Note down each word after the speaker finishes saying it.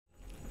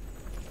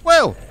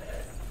Well,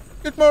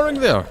 good morning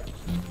there.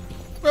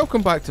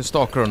 Welcome back to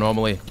S.T.A.L.K.E.R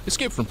Anomaly,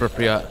 Escape from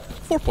Pripyat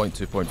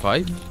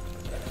 4.2.5.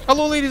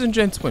 Hello ladies and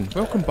gentlemen,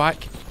 welcome back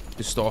to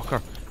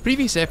S.T.A.L.K.E.R.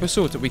 Previous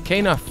episode, we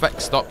kind of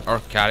fixed up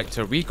our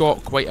character. We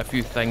got quite a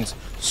few things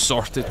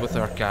sorted with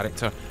our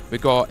character. We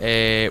got,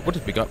 what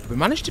did we got? We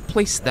managed to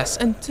place this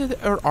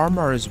into our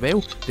armour as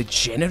well. The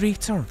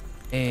generator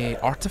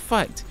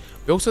artifact.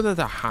 We also did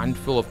a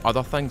handful of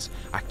other things.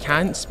 I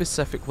can't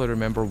specifically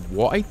remember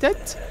what I did.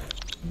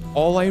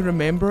 All I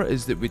remember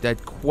is that we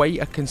did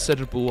quite a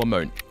considerable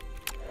amount.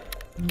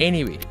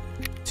 Anyway,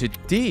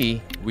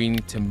 today we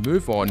need to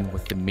move on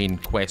with the main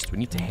quest. We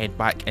need to head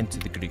back into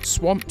the Great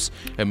Swamps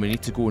and we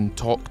need to go and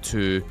talk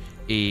to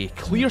a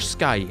Clear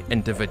Sky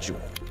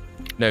individual.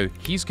 Now,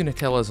 he's going to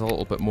tell us a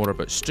little bit more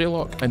about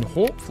S.T.A.L.K.E.R and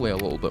hopefully a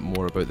little bit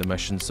more about the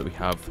missions that we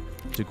have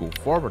to go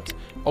forward.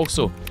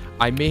 Also,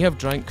 I may have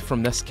drank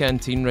from this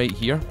canteen right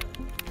here.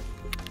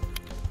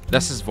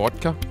 This is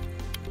vodka.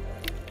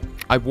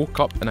 I woke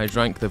up and I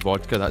drank the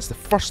vodka. That's the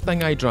first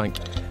thing I drank.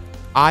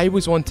 I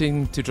was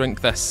wanting to drink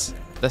this.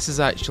 This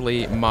is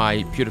actually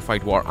my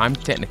purified water. I'm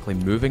technically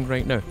moving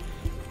right now.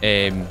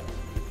 I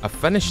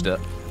finished it,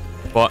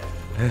 but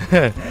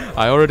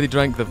I already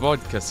drank the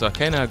vodka, so I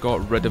kind of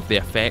got rid of the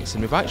effects,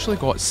 and we've actually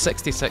got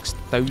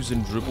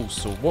 66,000 rubles.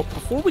 So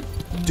before we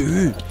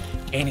do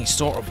any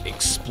sort of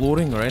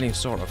exploring or any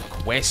sort of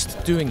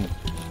quest doing,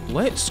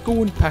 let's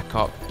go and pick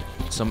up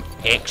some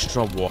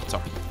extra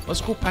water.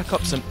 Let's go pick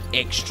up some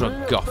extra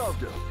guff.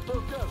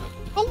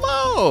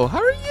 Hello, how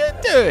are you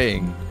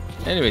doing?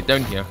 Anyway,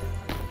 down here.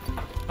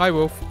 Hi,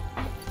 Wolf.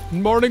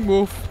 Morning,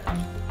 Wolf.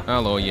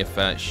 Hello, you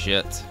fat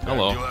shit.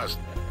 Hello.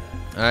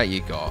 There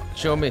you go.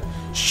 Show me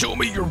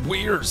your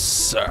wares,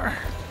 sir.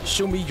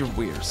 Show me your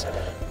wares.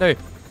 Now,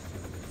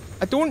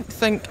 I don't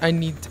think I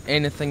need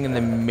anything in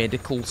the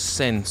medical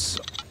sense.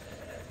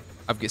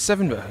 I've got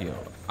 7 bit here.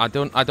 I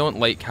don't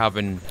like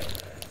having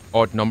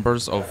odd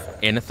numbers of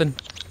anything.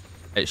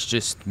 It's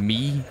just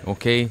me,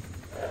 okay?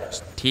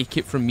 Just take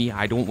it from me.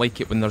 I don't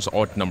like it when there's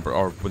odd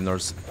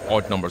numbers.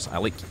 I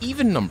like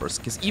even numbers,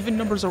 because even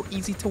numbers are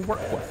easy to work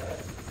with.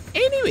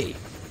 Anyway,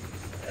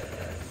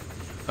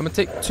 I'm gonna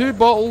take 2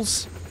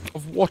 bottles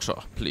of water,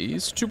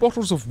 please. 2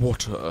 bottles of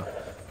water.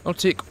 I'll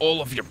take all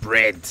of your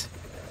bread.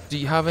 Do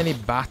you have any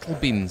battle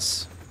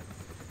beans?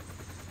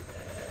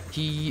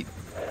 He's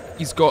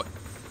got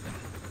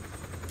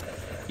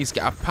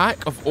a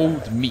pack of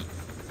old meat.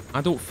 I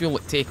don't feel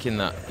like taking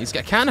that. He's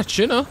got a can of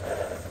tuna.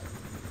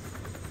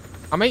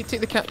 I might take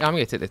the can. I'm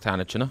gonna take the can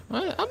of tuna.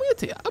 I'm gonna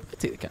take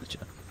the can of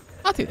tuna.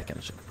 I'll take the can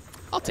of tuna.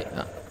 I'll take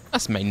that.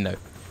 That's mine now.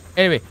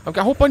 Anyway, I've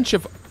got a whole bunch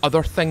of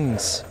other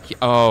things.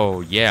 Oh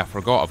yeah, I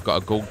forgot. I've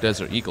got a gold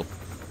desert eagle.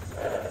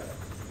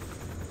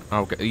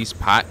 I'll get these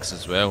packs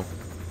as well.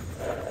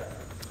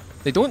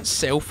 They don't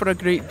sell for a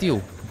great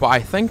deal, but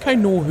I think I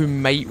know who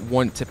might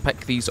want to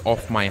pick these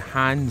off my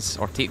hands,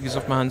 or take these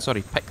off my hands.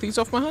 Sorry, pick these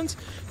off my hands.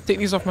 Take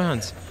these off my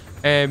hands.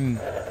 A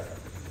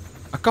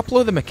couple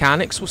of the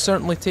mechanics will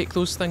certainly take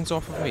those things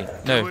off of me.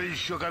 Now,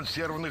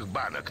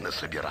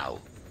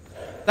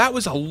 that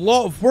was a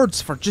lot of words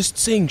for just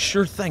saying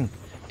sure thing.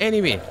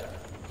 Anyway,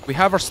 we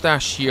have our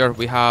stash here.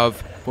 We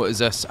have, what is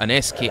this? An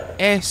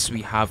SKS.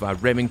 We have a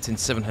Remington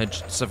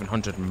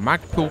 700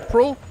 Magpul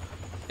Pro.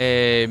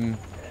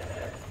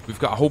 We've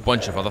got a whole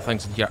bunch of other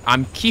things in here.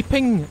 I'm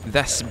keeping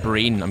this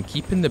brain. I'm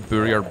keeping the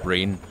Bourier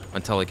brain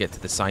until I get to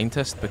the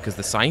scientist, because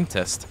the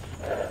scientist,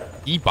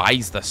 he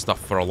buys this stuff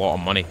for a lot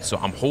of money, so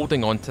I'm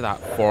holding on to that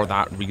for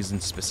that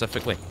reason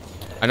specifically.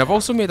 And I've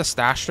also made a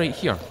stash right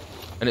here,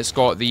 and it's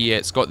got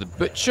the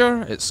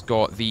Butcher, it's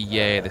got the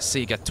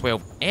Sega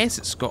 12S,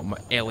 it's got my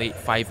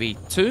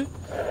L85A2,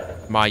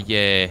 my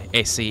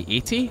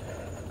SA80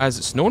 as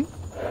it's known,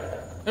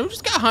 and we've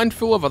just got a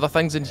handful of other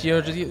things in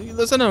here.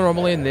 There's an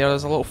Anomaly in there,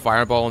 there's a little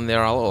Fireball in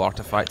there, a little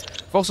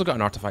Artefact. I've also got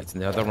an Artefact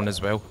in the other one as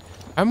well.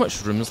 How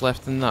much room's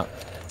left in that?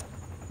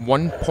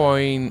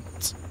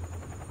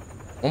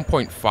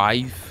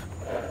 1.5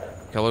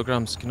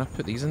 kilograms. Can I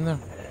put these in there?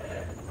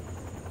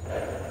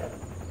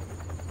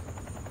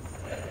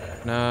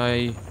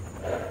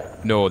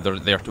 No,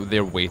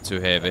 they're way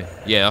too heavy.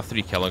 Yeah, they're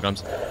 3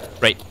 kilograms.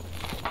 Right.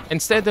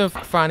 Instead of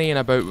fannying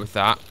about with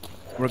that,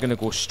 we're gonna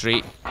go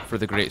straight for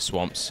the Great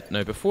Swamps.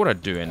 Now, before I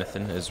do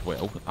anything as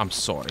well, I'm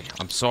sorry.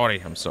 I'm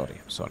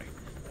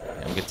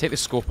gonna take the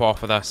scope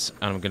off of this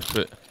and I'm gonna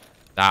put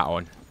that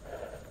on.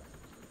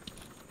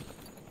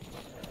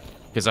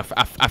 Because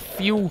I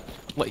feel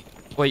like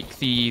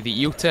the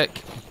EOTech,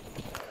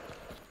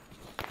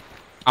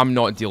 I'm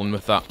not dealing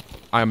with that.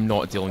 I'm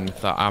not dealing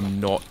with that. I'm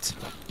not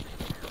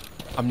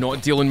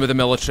dealing with the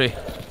military.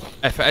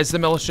 If it is the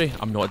military,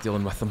 I'm not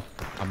dealing with them.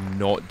 I'm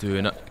not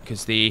doing it,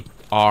 because they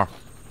are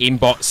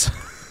aimbots.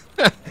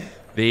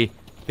 they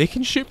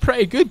can shoot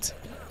pretty good,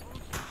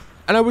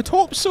 and I would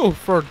hope so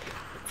for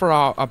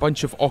a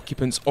bunch of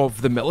occupants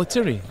of the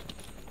military.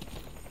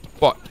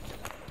 But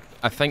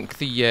I think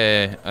the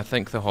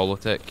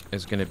holotech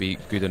is going to be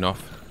good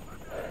enough.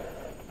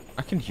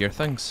 I can hear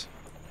things.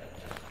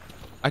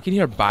 I can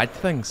hear bad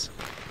things.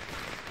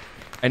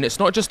 And it's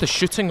not just the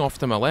shooting off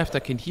to my left. I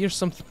can hear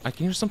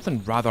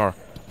something rather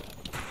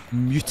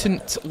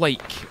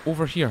mutant-like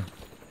over here.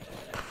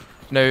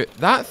 Now,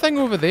 that thing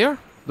over there,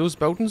 those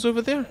buildings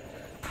over there,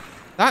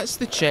 that's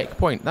the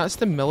checkpoint. That's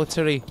the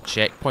military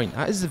checkpoint.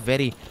 That is the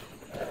very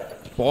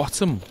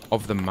bottom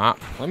of the map.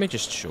 Let me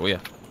just show you.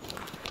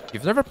 If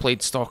you've never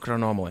played S.T.A.L.K.E.R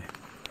Anomaly,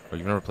 or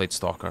you've never played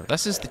S.T.A.L.K.E.R,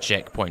 this is the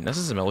checkpoint. This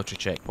is the military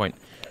checkpoint.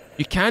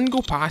 You can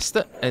go past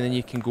it, and then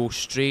you can go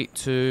straight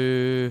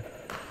to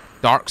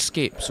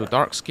Darkscape. So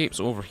Darkscape's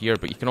over here,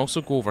 but you can also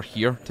go over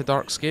here to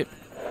Darkscape.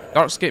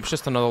 Darkscape's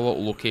just another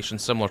little location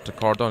similar to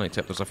Cordon,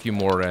 except there's a few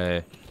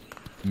more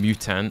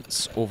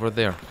mutants over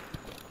there.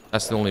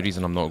 That's the only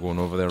reason I'm not going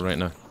over there right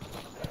now.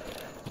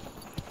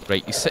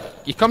 Right,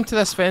 you come to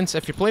this fence.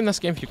 If you're playing this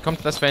game, if you come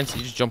to this fence,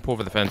 you just jump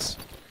over the fence.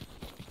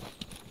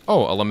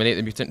 Oh, eliminate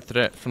the mutant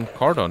threat from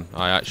Cordon.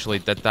 I actually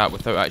did that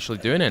without actually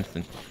doing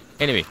anything.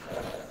 Anyway,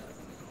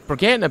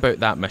 forgetting about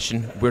that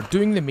mission, we're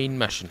doing the main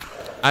mission.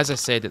 As I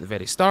said at the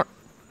very start,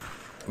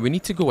 we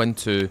need to go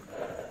into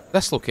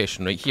this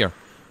location right here.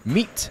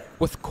 Meet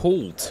with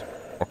Cold.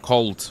 Or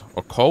Cold.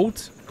 Or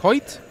Cold?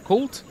 Cold?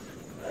 Cold?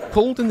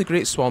 Cold in the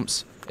Great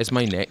Swamps is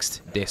my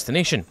next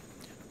destination.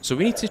 So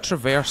we need to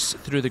traverse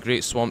through the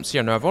Great Swamps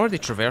here. Now, I've already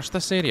traversed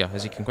this area,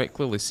 as you can quite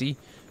clearly see.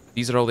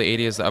 These are all the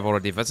areas that I've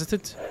already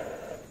visited.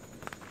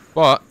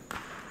 But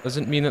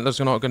doesn't mean that there's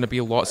not going to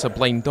be lots of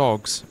blind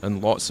dogs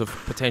and lots of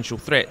potential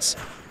threats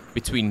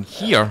between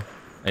here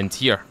and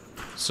here.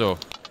 So,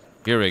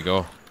 here we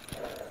go.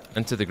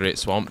 Into the Great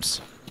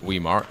Swamps we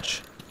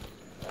march.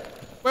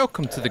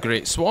 Welcome to the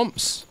Great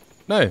Swamps.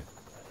 Now,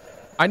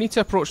 I need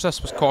to approach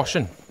this with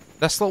caution.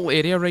 This little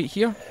area right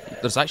here,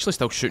 there's actually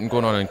still shooting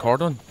going on in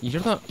Cordon. You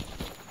hear that?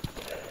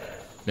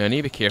 Now I need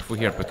to be careful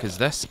here because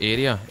this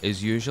area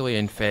is usually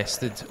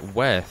infested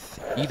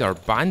with either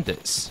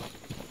bandits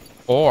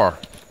or,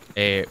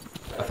 I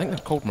think they're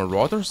called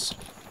marauders.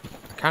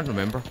 I can't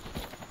remember.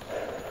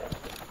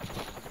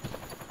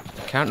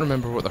 I can't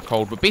remember what they're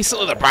called, but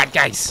basically they're bad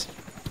guys.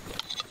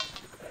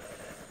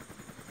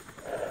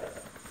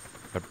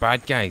 They're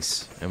bad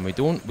guys, and we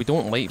don't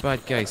like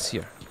bad guys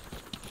here.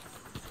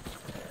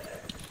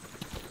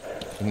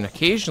 I mean,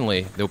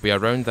 occasionally they'll be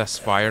around this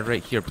fire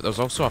right here, but there's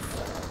also a...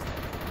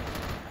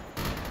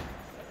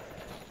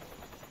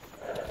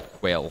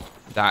 Well,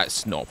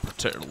 that's not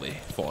particularly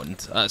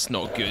fond. That's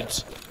not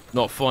good.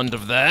 Not fond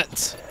of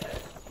that.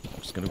 I'm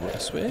just gonna go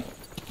this way.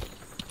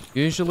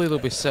 Usually they'll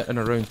be sitting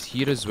around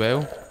here as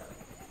well.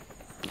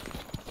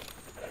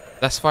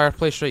 This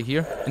fireplace right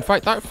here. In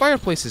fact, that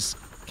fireplace is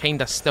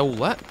kinda still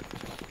lit.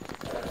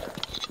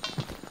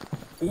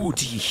 Oh,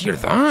 do you hear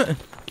that?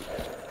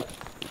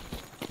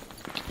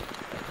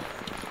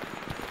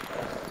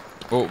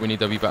 Oh, we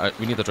need a wee bit.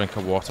 We need a drink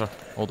of water.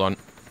 Hold on.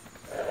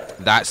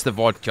 That's the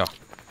vodka.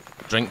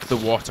 Drink the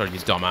water, you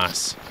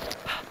dumbass.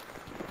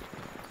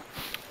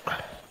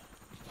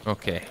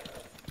 Okay.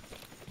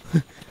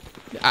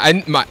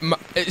 And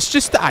it's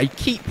just that I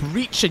keep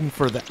reaching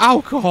for the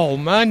alcohol,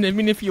 man. I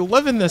mean, if you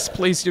live in this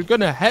place, you're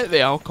gonna hit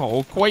the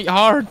alcohol quite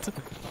hard.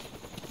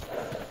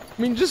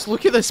 I mean, just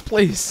look at this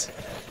place.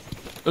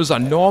 There's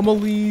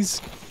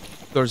anomalies.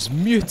 There's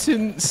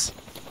mutants.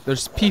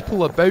 There's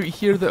people about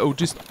here that'll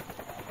just...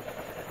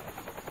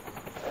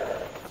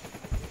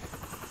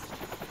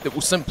 that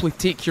will simply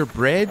take your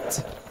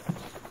bread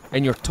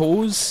and your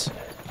toes.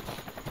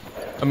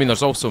 I mean,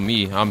 there's also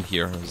me. I'm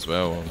here as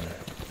well.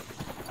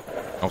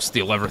 I'll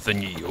steal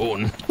everything you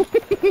own.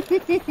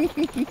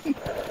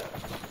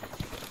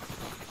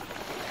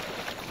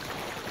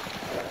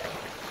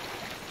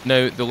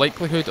 Now, the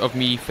likelihood of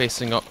me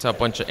facing up to a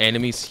bunch of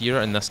enemies here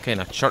in this kind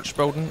of church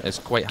building is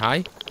quite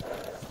high.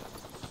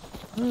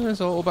 There's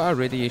a little bit of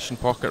radiation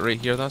pocket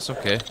right here. That's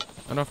okay.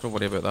 I don't have to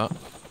worry about that.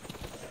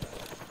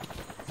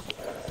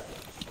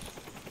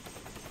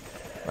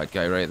 That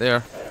guy right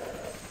there.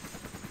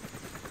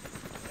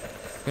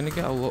 Gonna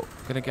get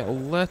a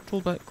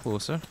little bit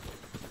closer.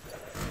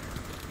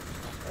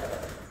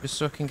 Just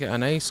so I can get a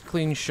nice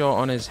clean shot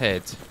on his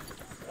head.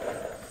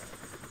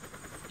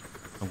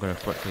 I'm gonna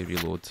quickly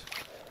reload.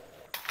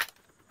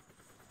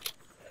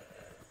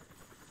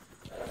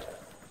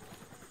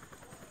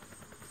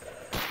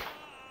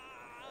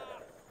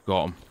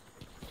 Got him.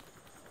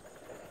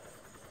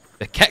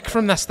 The kick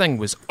from this thing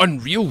was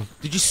unreal.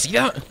 Did you see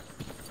that?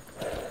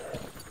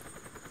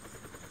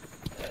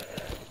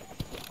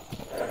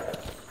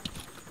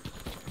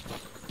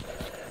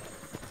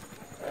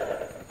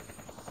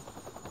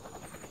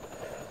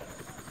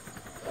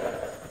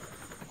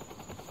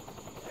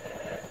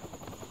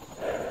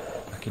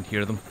 I can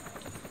hear them.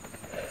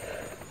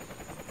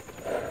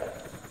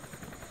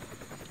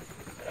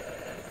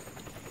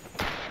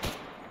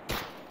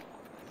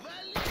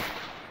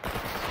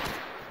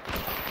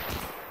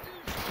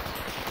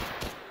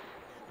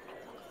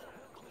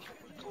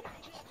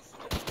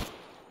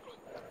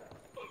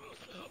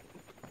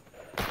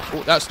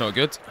 Oh, that's not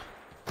good.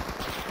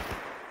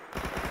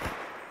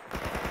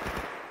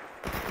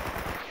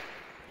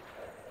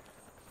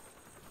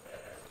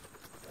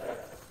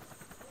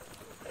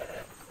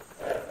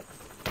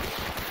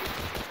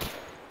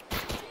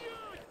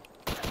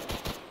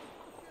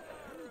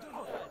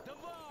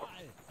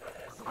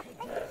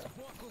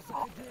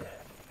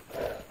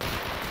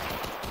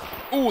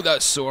 Oh,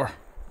 that's sore.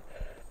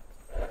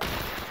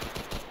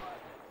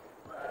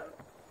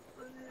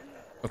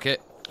 Okay.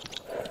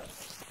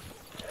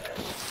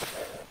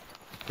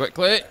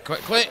 Quickly,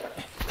 quickly.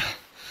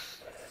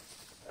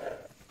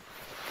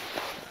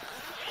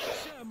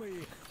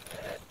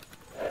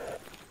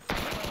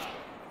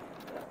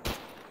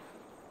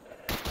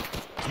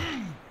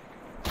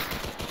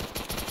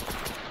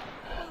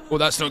 Oh,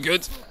 that's not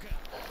good.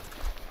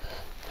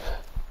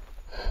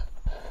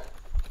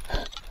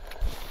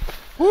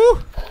 Woo!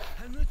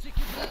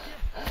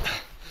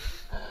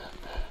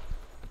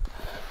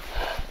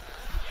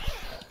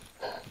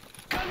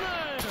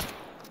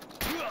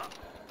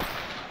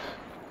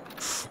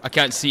 I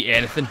can't see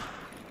anything.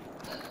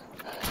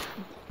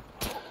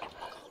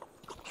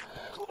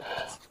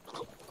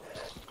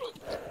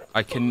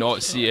 I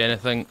cannot see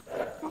anything.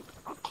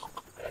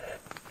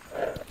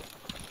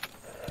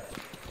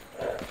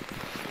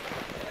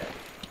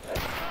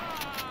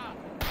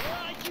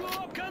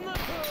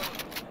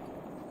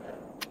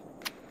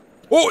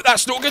 Oh,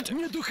 that's not good.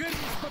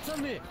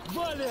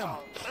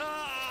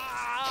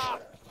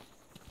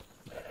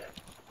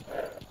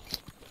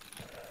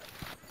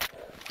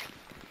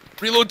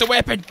 Reload the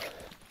weapon.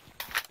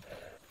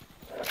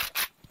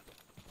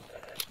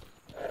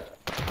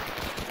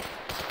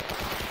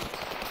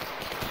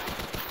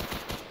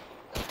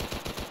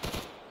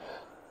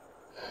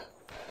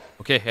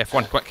 Okay,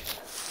 F1, quick.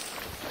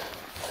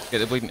 Get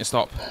the bleeding to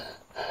stop.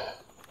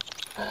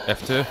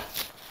 F2.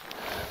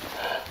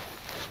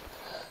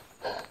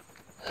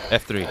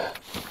 F3.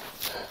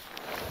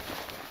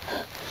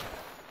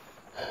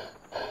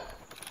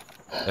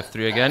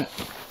 F3 again.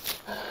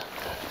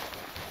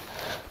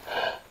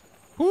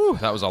 Whew,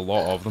 that was a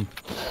lot of them.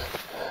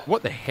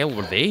 What the hell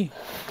were they?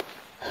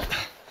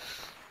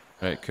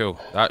 Right, cool.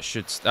 That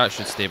should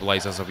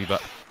stabilise us a wee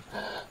bit.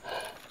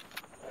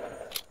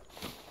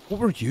 What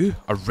were you?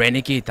 A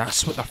renegade.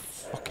 That's what they're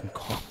fucking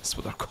called. That's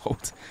what they're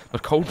called. They're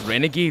called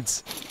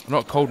renegades. They're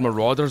not called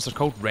marauders. They're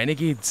called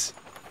renegades.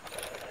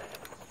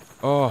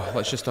 Oh,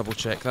 let's just double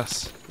check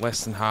this.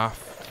 Less than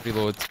half.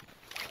 Reload.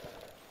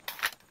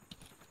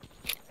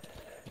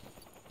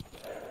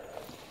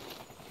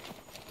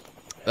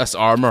 This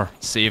armor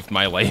saved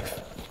my life.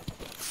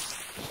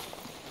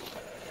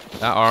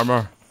 That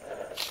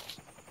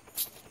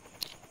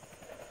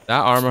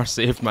armor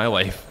saved my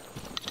life.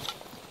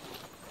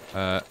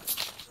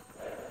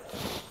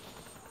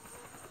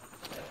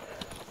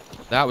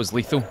 That was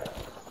lethal.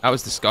 That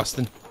was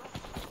disgusting.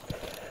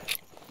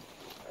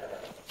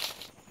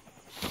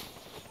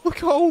 Look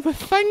at all the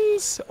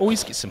things!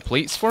 Always get some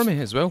plates for me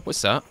as well.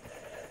 What's that?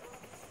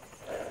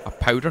 A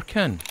powder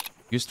can.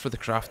 Used for the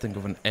crafting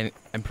of an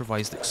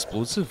improvised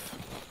explosive.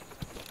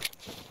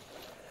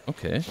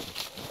 Okay.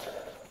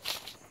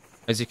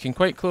 As you can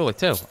quite clearly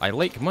tell, I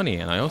like money,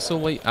 and I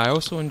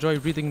also enjoy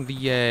reading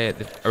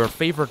our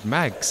favoured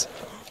mags.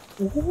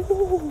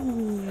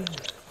 Ooh.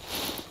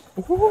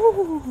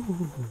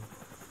 Ooh.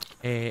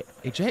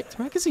 Eject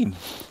magazine.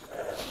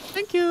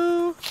 Thank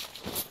you.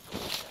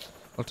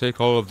 I'll take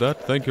all of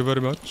that. Thank you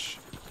very much.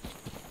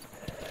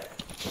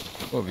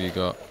 What have you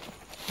got?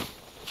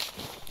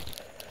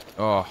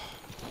 Oh.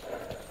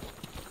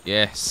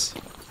 Yes.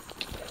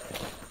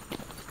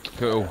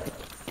 Cool.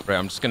 Right,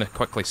 I'm just gonna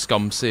quickly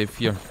scum save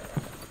here.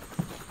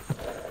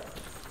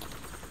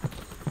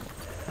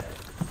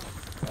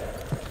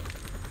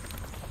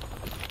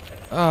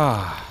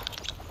 Ah.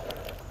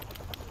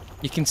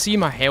 You can see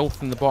my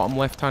health in the bottom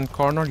left-hand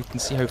corner. You can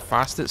see how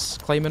fast it's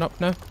climbing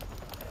up now.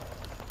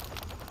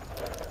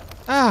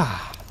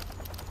 Ah.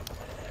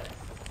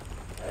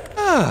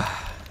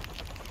 Ah.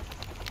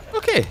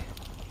 Okay.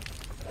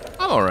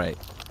 I'm alright.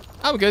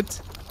 I'm good.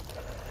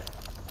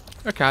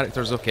 Our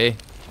character's okay.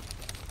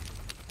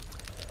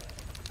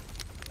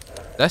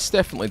 This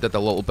definitely did a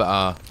little bit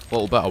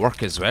of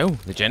work as well.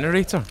 The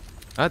generator.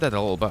 That did a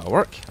little bit of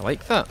work. I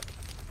like that.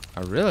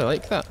 I really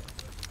like that.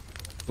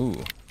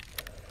 Ooh.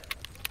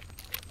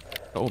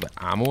 All the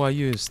ammo I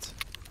used.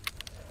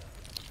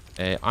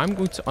 I'm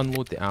going to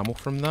unload the ammo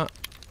from that.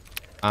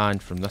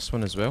 And from this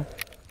one as well.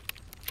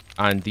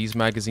 And these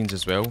magazines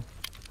as well.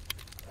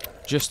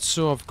 Just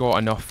so I've got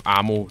enough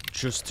ammo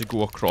just to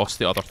go across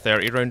the other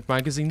 30 round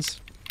magazines.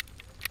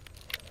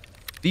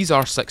 These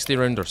are 60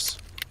 rounders.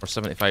 Or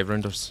 75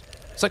 rounders.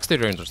 60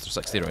 rounders, they're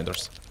 60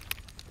 rounders.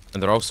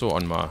 And they're also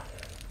on my...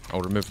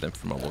 I'll remove them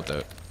from my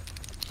loadout.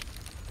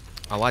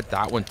 I'll add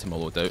that one to my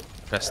loadout.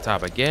 Press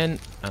tab again,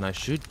 and I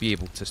should be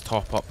able to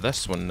top up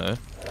this one now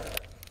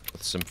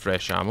with some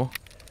fresh ammo.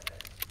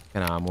 What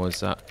kind of ammo is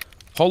that?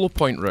 Hollow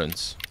point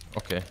rounds.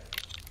 Okay.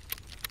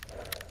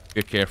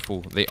 Be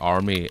careful, the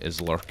army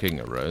is lurking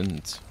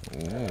around.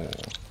 Ooh.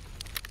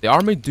 The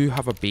army do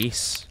have a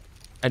base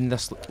in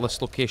this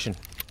location,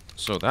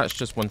 so that's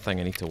just one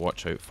thing I need to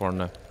watch out for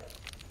now.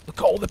 Look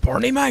at all the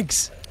porny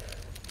mags!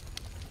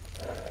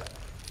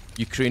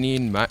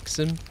 Ukrainian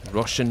Maxim,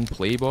 Russian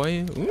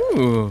Playboy.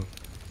 Ooh.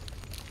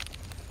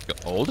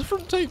 Got all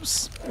different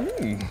types.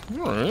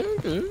 Alright,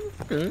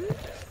 okay.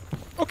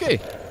 Okay.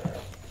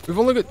 We've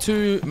only got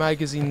 2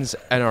 magazines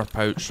in our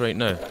pouch right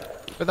now,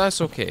 but that's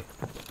okay.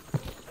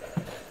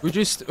 We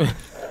just...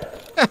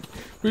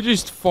 we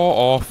just fought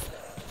off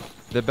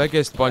the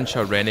biggest bunch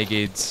of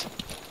renegades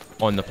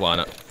on the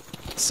planet.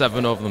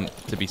 7 of them,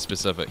 to be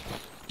specific.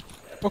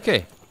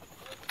 Okay.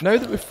 Now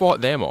that we've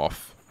fought them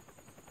off,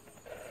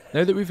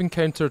 now that we've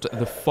encountered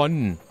the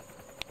fun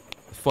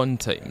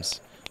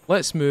times,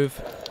 let's move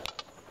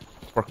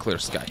for clear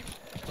sky.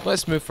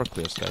 Let's move for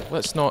clear sky.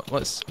 Let's...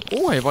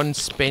 Oh, I have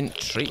unspent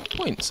trait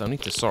points. I'll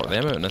need to sort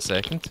them out in a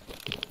second.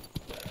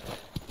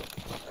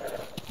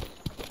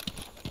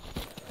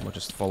 We'll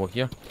just follow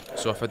here.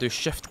 So if I do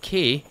Shift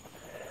K,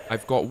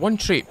 I've got 1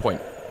 trait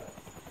point.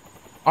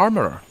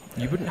 Armourer.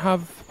 You wouldn't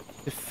have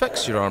to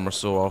fix your armour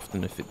so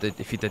often if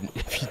you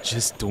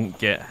just don't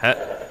get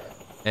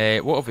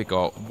hit. What have we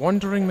got?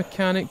 Wandering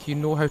Mechanic. You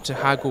know how to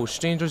haggle with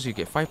strangers. You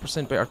get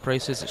 5% better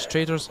prices. It's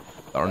traders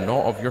that are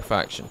not of your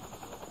faction.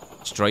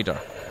 Strider.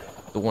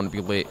 Don't want to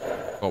be late.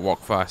 Gotta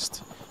walk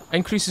fast.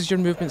 Increases your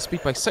movement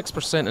speed by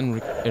 6%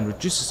 and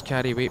reduces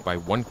carry weight by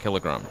 1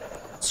 kilogram.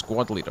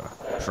 Squad Leader.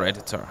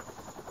 Predator.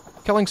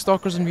 Killing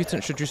stalkers and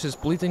mutants reduces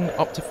bleeding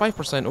up to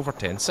 5% over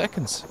 10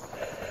 seconds.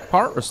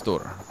 Part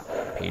Restorer.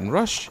 Pain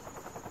Rush.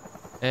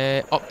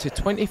 Up to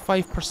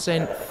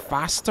 25%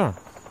 faster.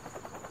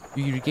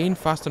 You regain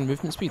faster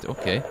movement speed.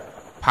 Okay.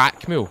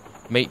 Pack Mule.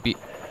 Might be...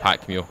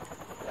 Pack Mule.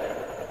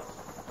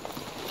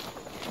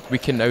 We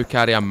can now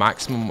carry a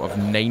maximum of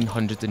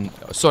 900 and...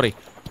 Sorry,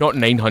 not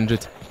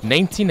 900.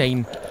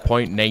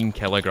 99.9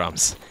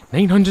 kilograms.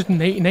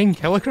 989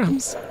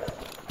 kilograms?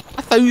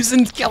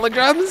 1,000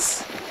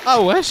 kilograms? I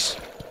wish.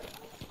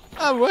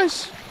 I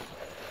wish.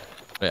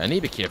 Right, I need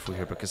to be careful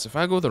here because if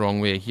I go the wrong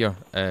way here,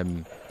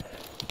 I'm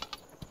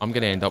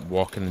going to end up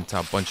walking into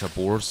a bunch of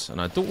boars.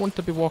 And I don't want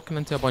to be walking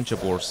into a bunch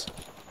of boars.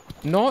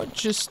 Not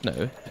just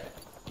now.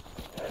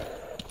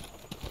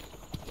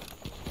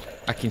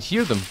 I can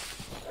hear them.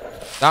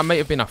 That might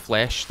have been a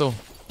flesh, though,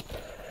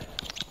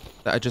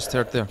 that I just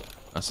heard there.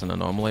 That's an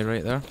anomaly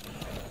right there.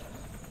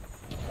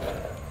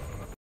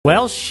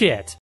 Well,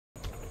 shit.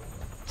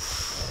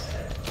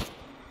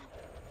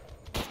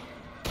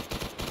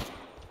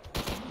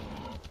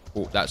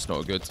 Oh, that's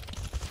not good.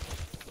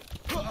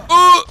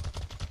 Oh!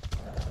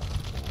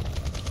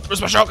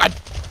 Where's my shotgun?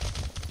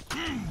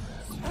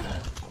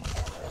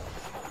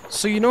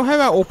 So you know how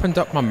I opened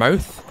up my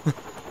mouth?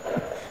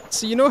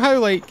 So you know how,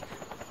 like...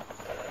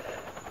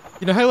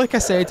 You know how, like I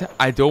said,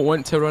 I don't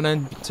want to run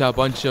into a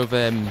bunch of,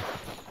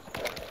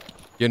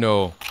 you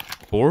know,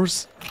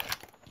 boars?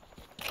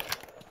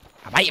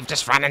 I might have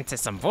just run into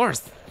some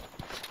boars.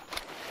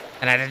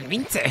 And I didn't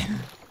mean to.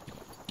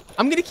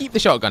 I'm gonna keep the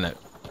shotgun out.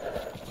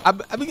 I'm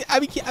gonna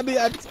keep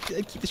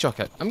the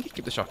shotgun. I'm gonna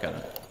keep the shotgun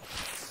out.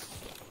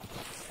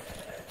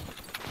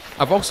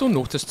 I've also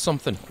noticed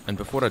something, and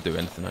before I do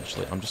anything,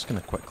 actually, I'm just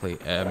gonna quickly,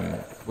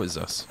 what is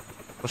this?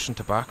 Russian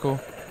tobacco.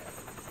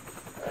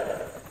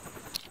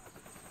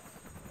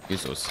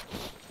 Use those.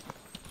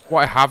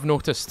 What I have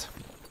noticed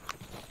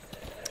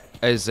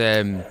is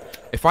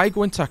if I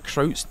go into a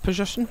crouched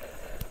position,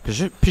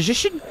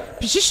 if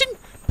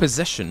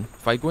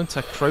I go into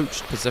a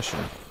crouched position,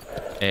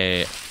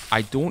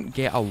 I don't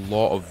get a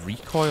lot of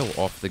recoil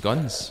off the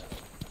guns.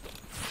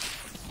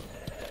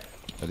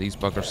 Are these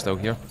buggers still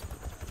here?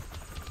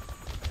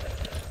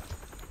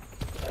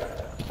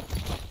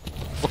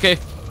 Okay.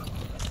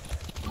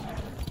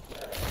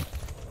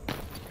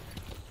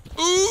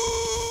 Ooh!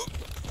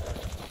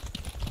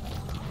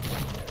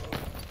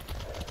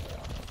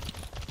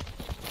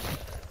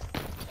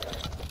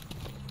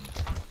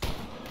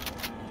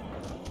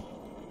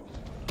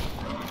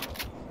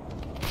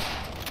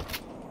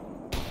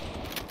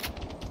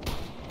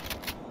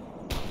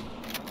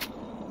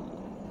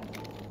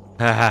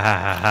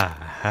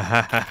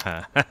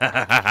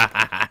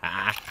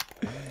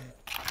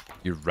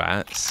 You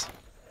rats.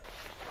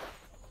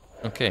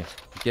 Okay,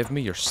 give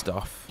me your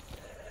stuff.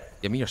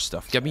 Give me your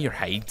stuff. Give me your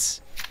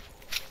hides.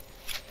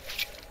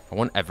 I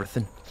want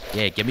everything.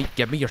 Yeah, give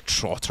me your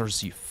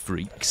trotters, you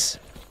freaks.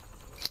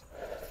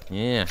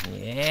 Yeah.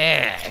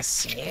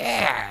 Yes,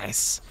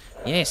 yes.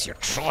 Yes, your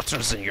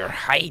trotters and your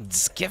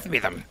hides. Give me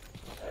them.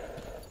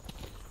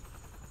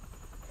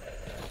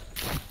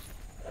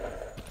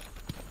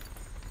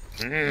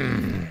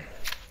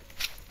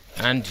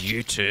 And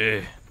you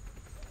too.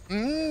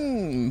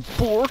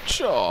 Pork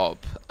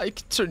chop. I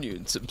could turn you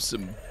into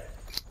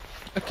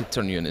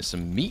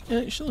some meat,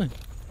 actually.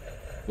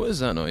 What is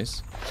that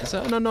noise? Is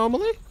that an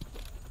anomaly?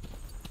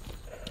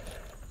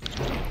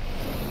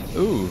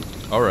 Ooh,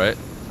 alright.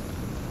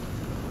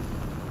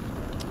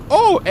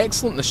 Oh,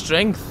 excellent. The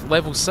strength,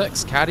 level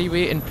 6, carry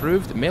weight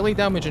improved, melee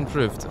damage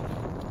improved.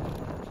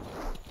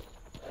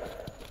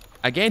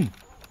 Again,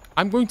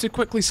 I'm going to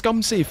quickly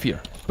scum save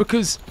here,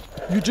 because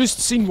you just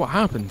seen what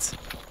happened.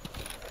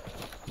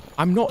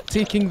 I'm not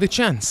taking the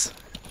chance.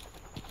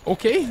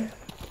 Okay?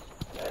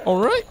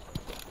 Alright?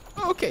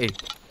 Okay.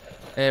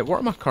 What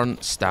are my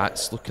current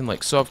stats looking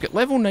like? So I've got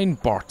level 9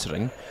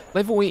 bartering,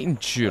 level 8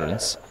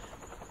 endurance,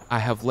 I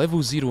have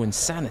level 0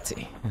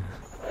 insanity,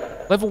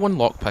 level 1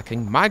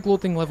 lockpicking, mag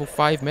loading level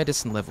 5,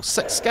 medicine level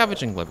 6,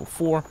 scavenging level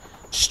 4,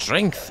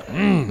 Strength,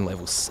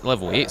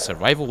 level 8.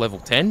 Survival, level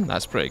 10.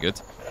 That's pretty good.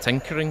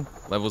 Tinkering,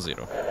 level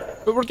 0.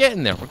 But we're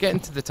getting there. We're getting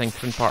to the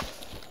tinkering part.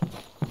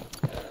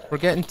 We're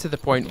getting to the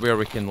point where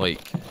we can,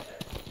 like,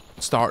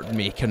 start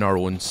making our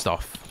own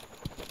stuff.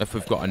 If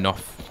we've got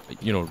enough,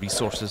 you know,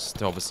 resources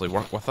to obviously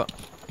work with it.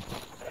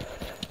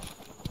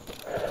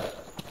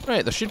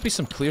 Right, there should be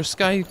some clear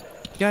sky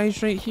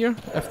guys right here.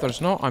 If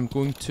there's not, I'm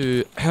going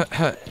to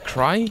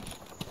cry.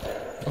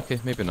 Okay,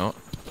 maybe not.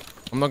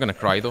 I'm not going to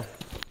cry, though.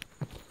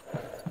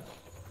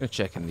 I'm going to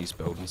check in these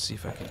buildings, see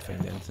if I can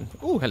find anything.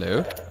 Oh,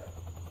 hello.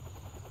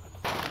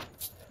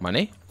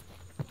 Money.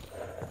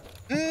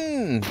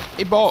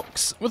 A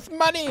box with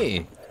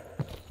money.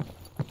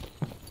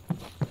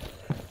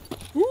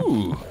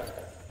 Ooh.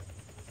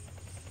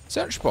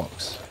 Search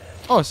box.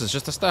 Oh, this is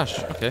just a stash.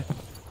 Okay.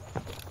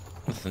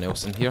 Nothing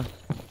else in here.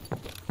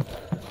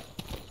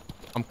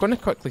 I'm going to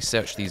quickly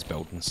search these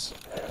buildings.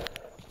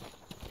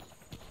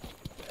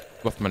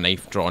 With my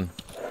knife drawn.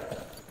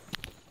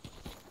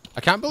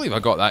 I can't believe I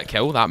got that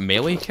kill, that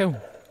melee kill.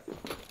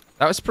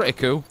 That was pretty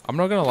cool, I'm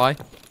not going to lie.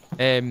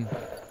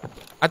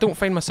 I don't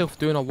find myself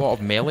doing a lot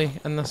of melee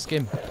in this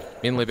game.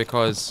 Mainly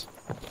because,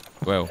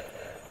 well,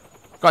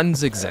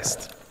 guns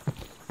exist.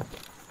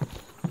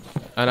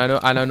 And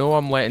I know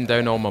I'm letting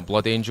down all my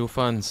Blood Angel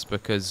fans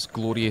because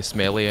glorious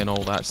melee and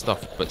all that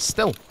stuff, but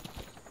still.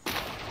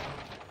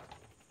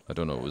 I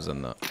don't know what was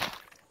in that.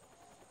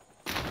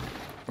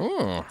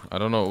 Oh, I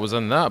don't know what was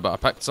in that, but I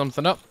picked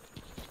something up.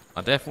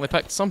 I definitely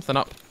picked something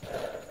up.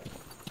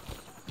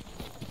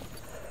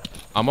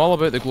 I'm all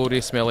about the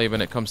glorious melee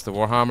when it comes to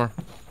Warhammer.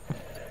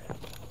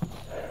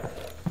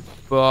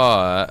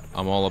 But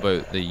I'm all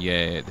about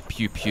the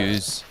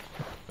pew-pews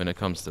when it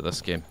comes to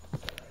this game.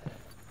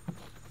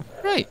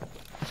 Right.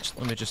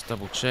 Let me just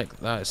double check.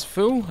 That is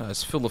full. That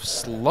is full of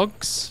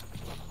slugs.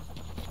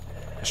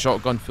 A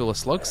shotgun full of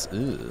slugs?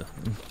 Ugh.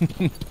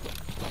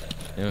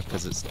 Yeah,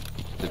 because it's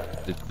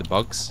the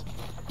bugs.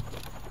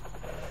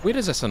 Where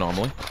is this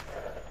anomaly?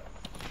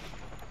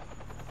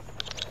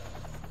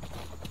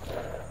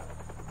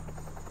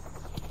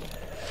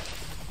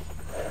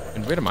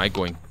 And where am I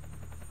going?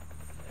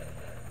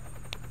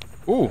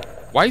 Oh,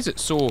 why is it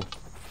so...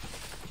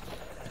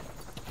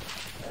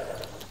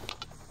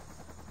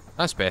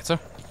 That's better.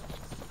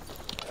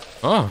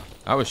 Oh,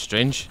 that was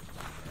strange.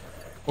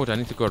 Oh, do I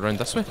need to go around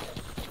this way?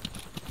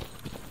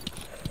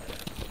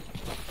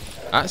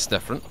 That's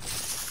different.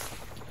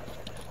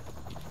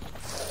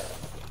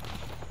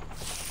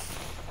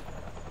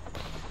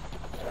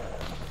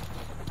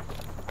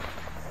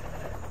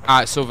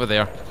 Ah, it's over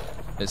there.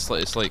 It's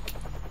like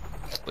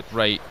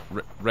right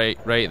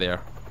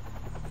there.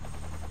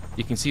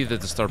 You can see the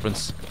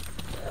disturbance.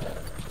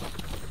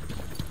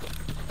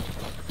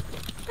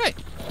 Right,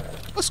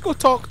 let's go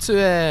talk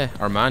to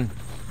our man.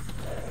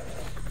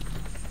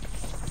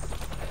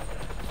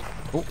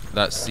 Oh,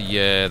 that's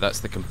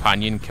the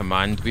companion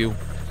command wheel.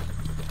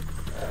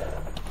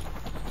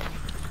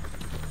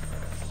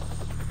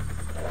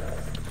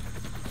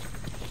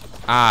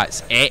 Ah,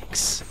 it's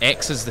X.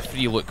 X is the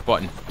free look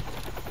button.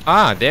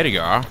 Ah, there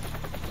you are.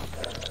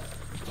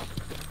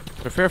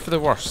 Prepare for the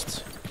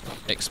worst.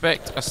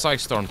 Expect a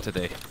Psystorm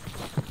today.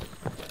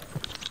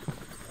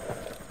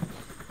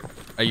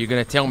 Are you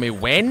going to tell me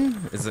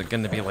when? Is it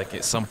going to be like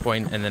at some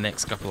point in the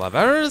next couple of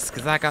hours?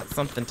 Because I got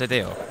something to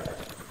do.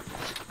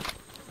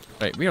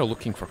 Right, we are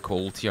looking for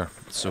Cold here.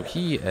 So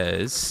he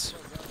is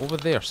over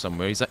there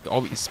somewhere.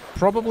 He's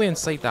probably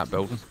inside that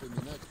building.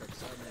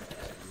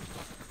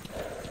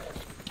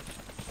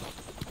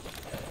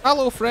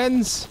 Hello,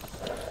 friends.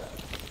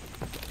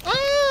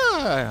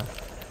 Ah!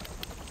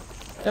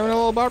 Having a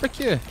little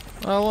barbecue.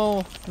 Is that a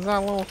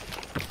little...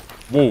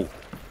 Whoa.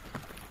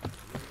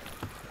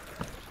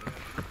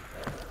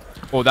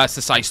 Oh, that's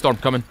the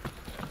Psystorm coming.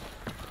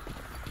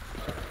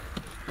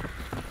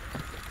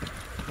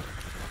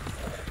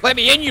 Let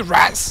me in, you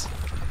rats!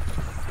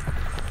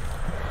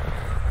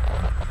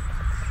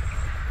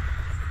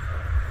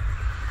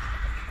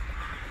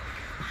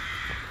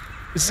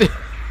 See,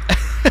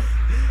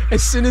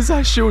 as soon as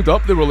I showed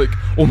up, they were like,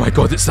 oh my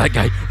god, it's that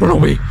guy, run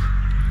away!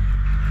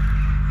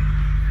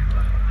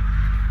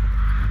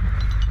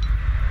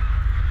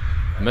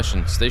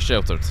 Mission, stay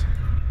sheltered.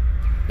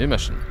 New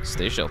mission,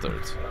 stay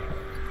sheltered.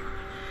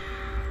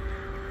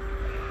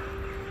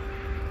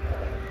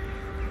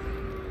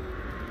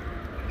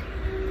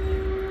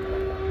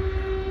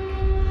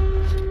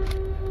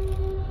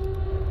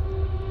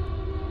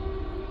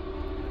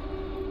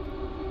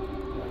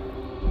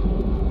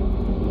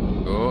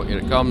 Oh, here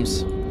it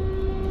comes.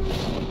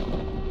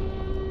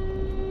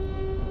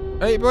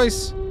 Hey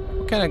boys,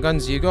 what kind of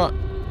guns you got?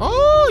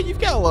 Oh, you've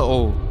got a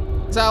little...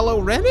 Is that a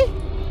little Remy?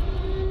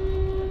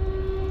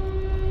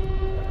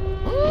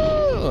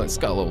 Oh, it's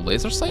got a little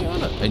laser sight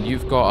on it. And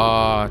you've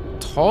got a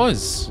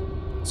Taz.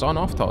 It's on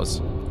off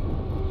Taz.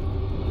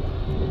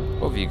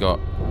 What have you got?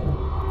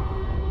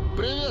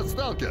 Привет,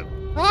 Stalker.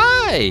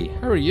 Hi,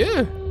 how are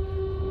you?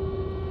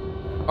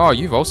 Oh,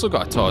 you've also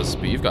got a Taz,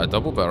 but you've got a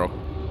double barrel.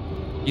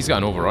 He's got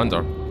an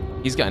over-under.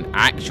 He's got an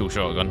actual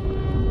shotgun.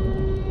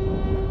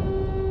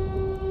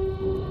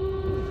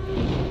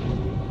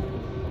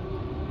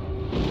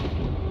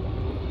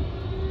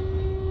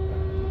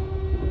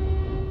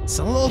 It's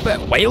a little bit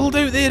wild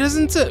out there,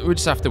 isn't it? We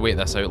just have to wait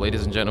this out,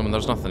 ladies and gentlemen.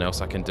 There's nothing else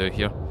I can do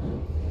here.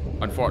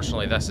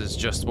 Unfortunately, this is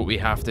just what we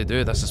have to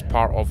do. This is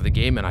part of the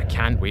game, and I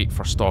can't wait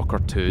for S.T.A.L.K.E.R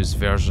 2's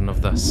version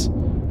of this.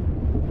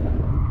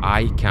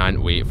 I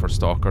can't wait for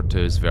S.T.A.L.K.E.R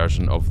 2's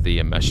version of the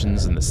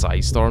emissions and the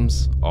side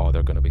storms. Oh,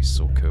 they're going to be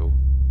so cool.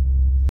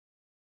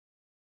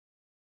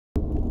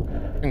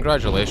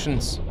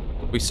 Congratulations.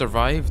 We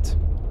survived.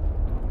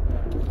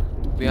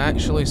 We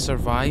actually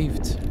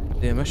survived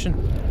the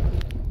emission.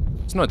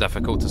 It's not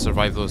difficult to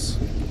survive those.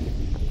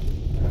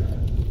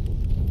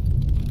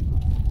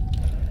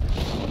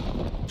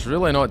 It's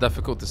really not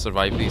difficult to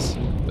survive these,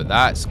 but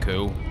that's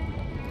cool.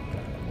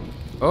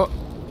 Oh,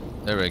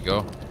 there we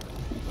go.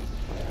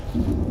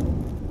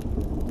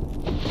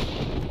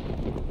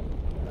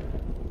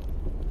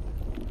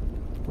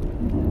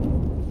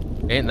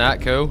 Ain't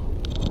that cool?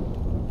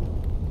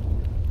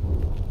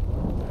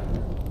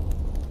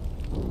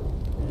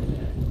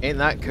 Ain't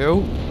that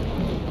cool?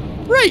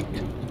 Right!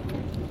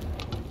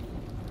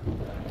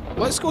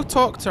 Let's go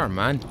talk to our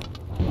man.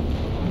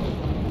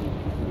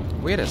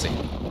 Where is he?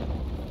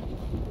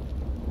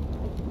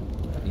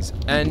 He's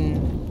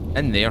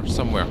in there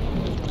somewhere.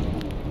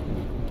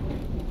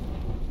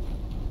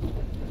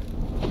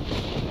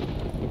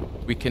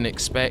 We can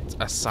expect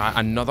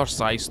another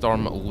side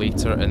storm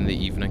later in the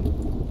evening.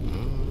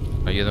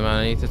 Are you the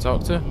man I need to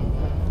talk to?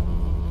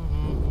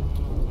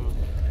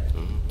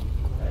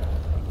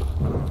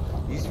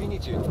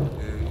 Извините,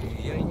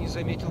 я не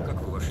заметил,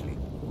 как вы вошли.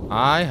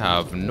 I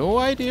have no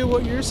idea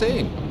what you're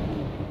saying.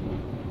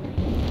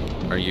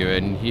 Are you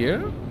in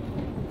here?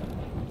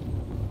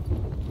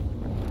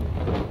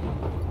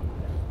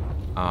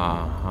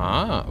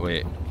 Uh-huh.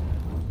 Wait.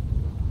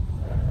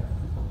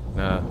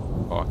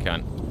 Oh, I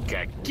can't.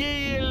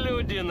 Какие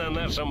люди на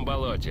нашем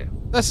болоте?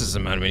 This is the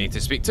man we need to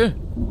speak to.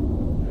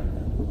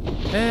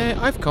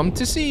 I've come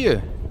to see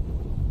you.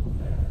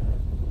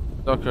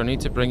 Doctor, I need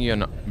to bring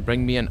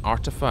me an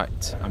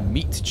artifact. A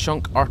meat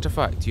chunk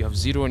artifact. You have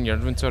 0 in your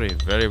inventory.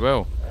 Very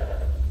well.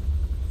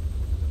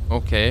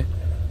 Okay.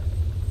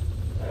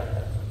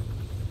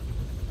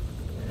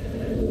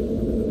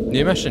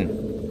 New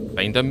mission.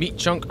 Find a meat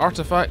chunk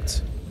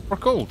artifact. We're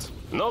cold.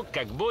 Ну,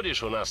 как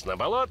будешь у нас на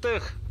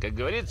болотах, как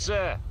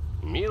говорится,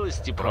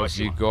 милости Have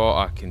you просим.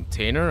 got a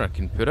container I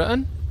can put it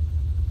in?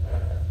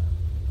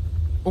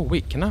 Oh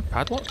wait, can I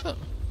padlock that?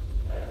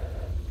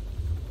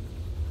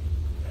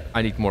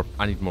 I need more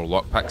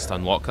lockpicks to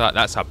unlock that.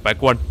 That's a big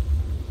one.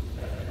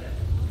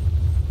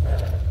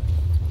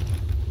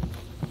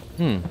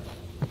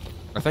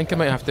 I think I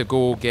might have to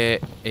go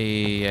get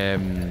a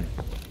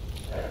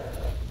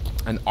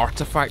an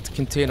artifact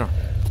container.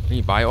 Can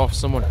you buy it off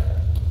someone?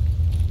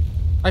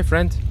 Hi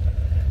friend.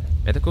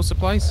 Medical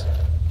supplies?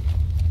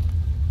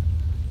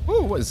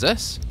 Oh, what is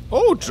this?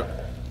 Oh,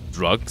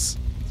 drugs.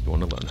 Do you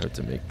want to learn how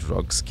to make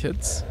drugs,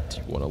 kids? Do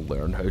you want to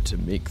learn how to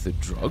make the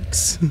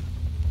drugs?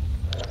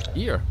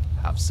 Here,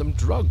 have some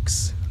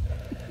drugs.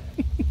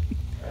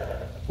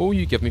 What will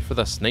you give me for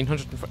this?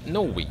 940?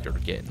 No way you're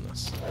getting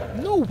this.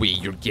 No way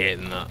you're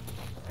getting that.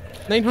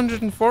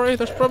 940?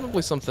 There's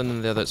probably something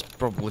in there that's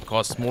probably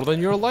costs more than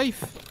your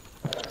life.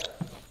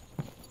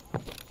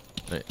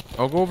 Right,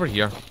 I'll go over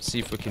here, see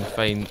if we can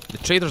find... The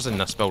trader's in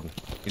this building.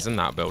 He's in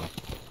that building.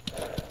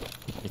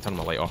 Let me turn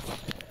my light off.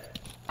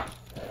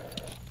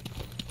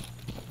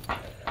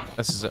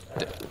 This is it.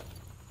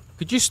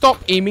 Could you stop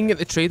aiming at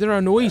the trader?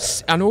 I know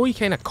he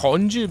kind of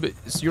conned you, but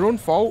it's your own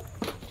fault.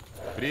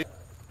 Right,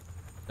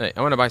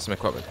 I want to buy some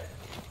equipment.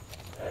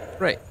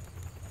 Right.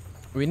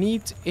 We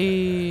need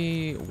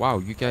a... Wow,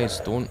 you guys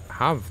don't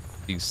have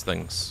these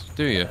things,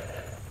 do you?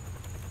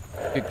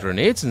 Get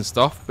grenades and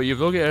stuff, but you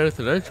don't get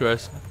anything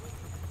interesting.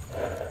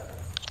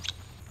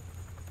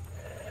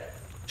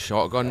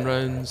 Shotgun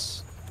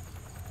rounds.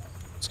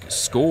 Let's get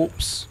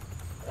scopes.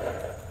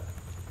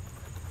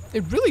 They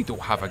really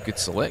don't have a good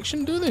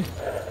selection, do they?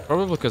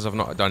 Probably because I've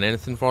not done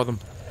anything for them.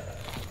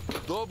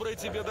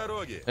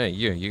 Hey,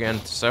 you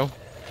getting to sell?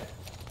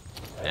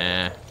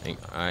 Nah,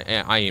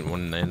 I ain't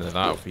wanting any of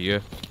that for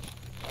you.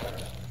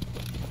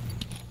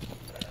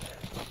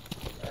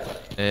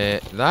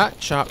 That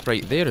chap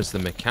right there is the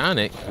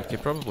mechanic. We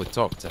could probably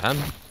talk to him.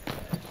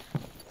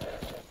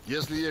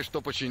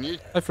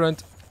 Hi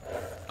friend,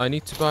 I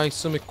need to buy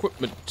some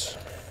equipment.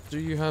 Do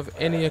you have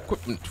any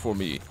equipment for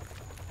me?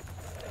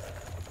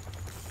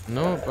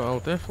 No, but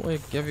I'll definitely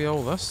give you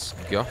all this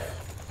guff.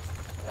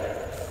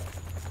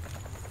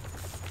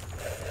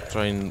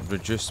 Try and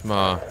reduce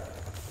my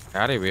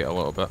carry weight a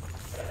little bit.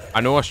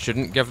 I know I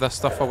shouldn't give this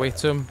stuff away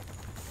to him,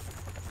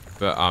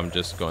 but I'm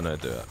just gonna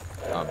do it.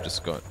 I'm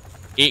just gonna...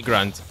 8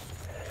 grand.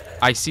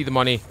 I see the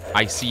money.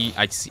 I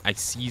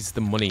seize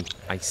the money.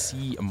 I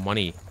see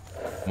money.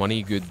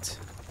 Money good.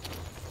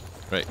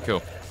 Right,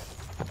 cool.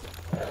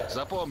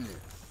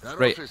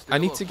 Right, I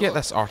need to get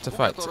this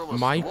artifact.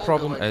 My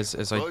problem is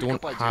I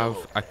don't have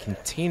a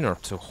container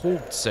to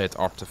hold said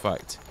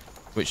artifact,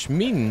 which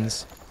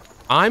means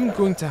I'm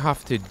going to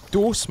have to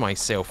dose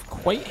myself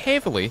quite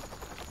heavily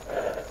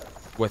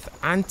with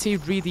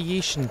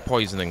anti-radiation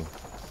poisoning.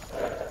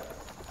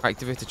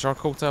 Activated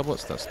charcoal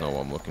tablets? That's not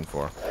what I'm looking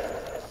for.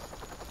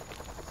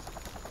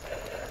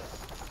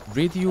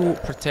 Radio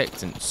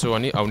protectant. So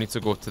I'll need to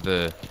go to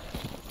the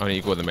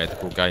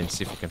medical guy and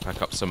see if we can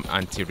pick up some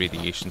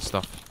anti-radiation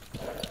stuff.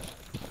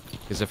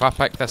 Because if I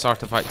pick this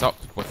artifact up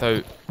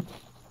without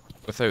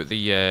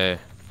the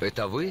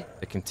Это вы?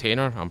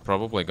 container, I'm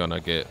probably gonna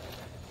get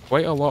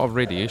quite a lot of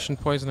radiation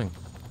poisoning.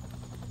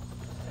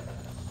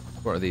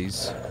 What are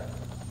these?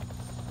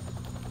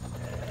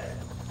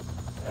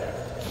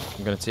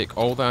 I'm gonna take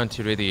all the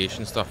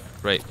anti-radiation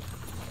stuff. Right.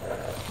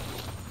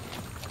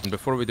 And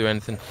before we do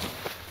anything,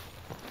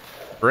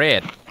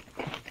 bread.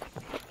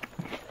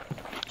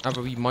 Have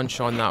a wee munch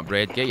on that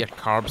bread. Get your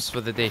carbs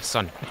for the day,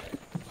 son.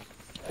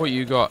 What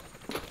you got?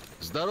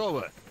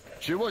 Здорово.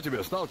 Чего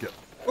тебе, сталкер?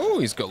 Oh,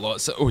 he's got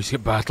lots of... Oh, he's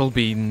got battle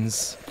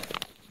beans.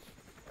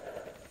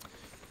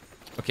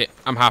 Okay,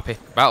 I'm happy.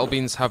 Battle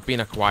beans have been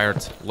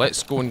acquired.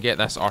 Let's go and get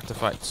this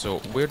artifact. So,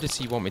 where does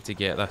he want me to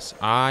get this?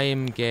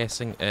 I'm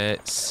guessing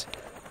it's...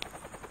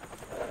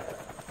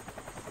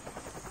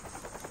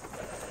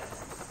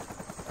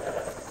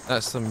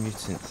 That's the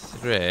mutant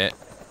threat.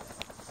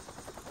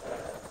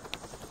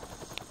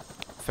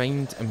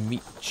 Find a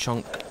meat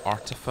chunk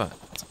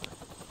artifact.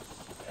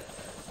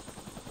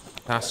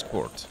 Task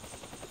board.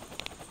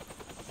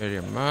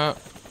 Area map.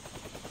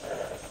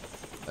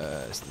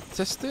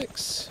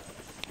 Statistics.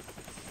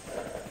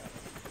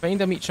 Find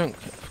a meat chunk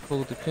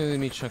called the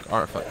meat chunk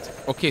artifact.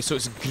 Okay, so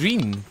it's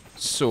green,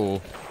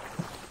 so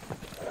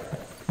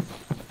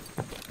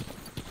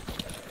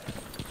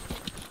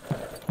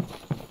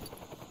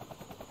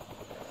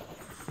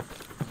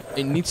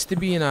it needs to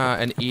be in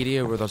an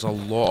area where there's a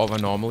lot of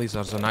anomalies.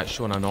 There's an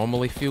actual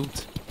anomaly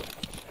field.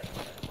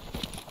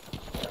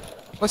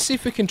 Let's see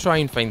if we can try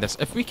and find this.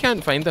 If we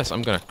can't find this,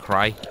 I'm gonna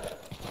cry.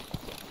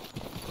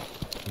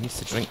 He needs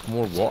to drink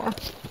more water?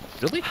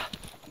 Really?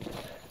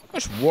 How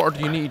much water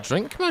do you need to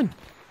drink, man?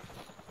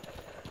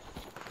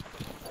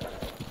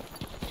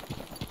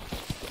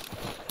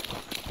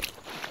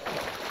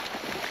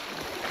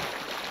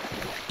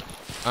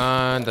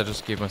 And I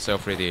just gave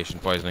myself radiation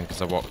poisoning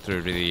because I walked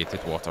through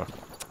radiated water.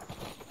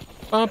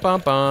 Bum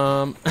bum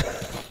bum.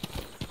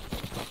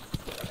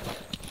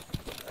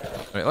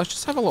 Right, let's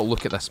just have a little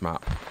look at this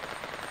map.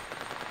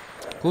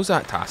 Close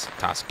that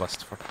task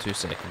list for 2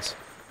 seconds.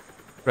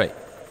 Right,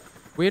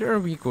 where are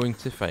we going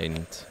to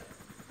find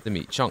the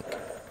meat chunk?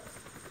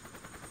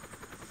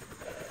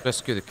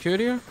 Rescue the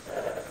courier.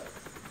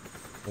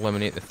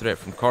 Eliminate the threat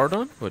from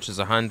Cordon, which is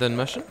a hand-in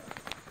mission.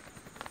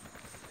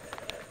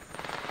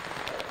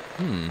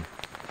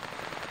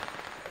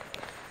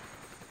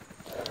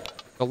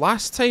 The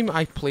last time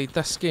I played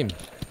this game,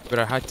 where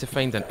I had to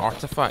find an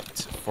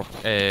artifact for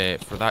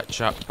that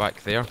chap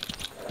back there,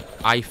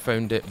 I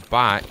found it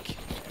back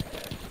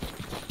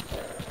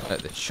at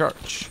the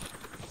church.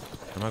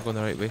 Am I going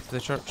the right way to the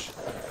church?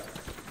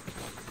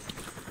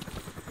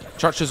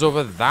 Church is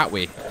over that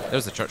way.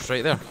 There's the church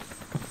right there.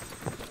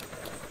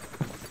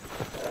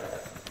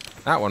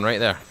 That one right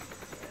there.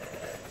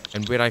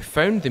 And where I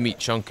found the meat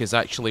chunk is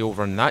actually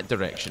over in that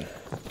direction.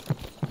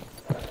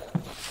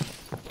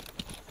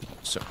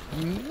 So,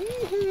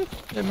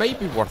 it might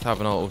be worth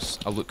having a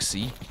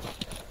look-see.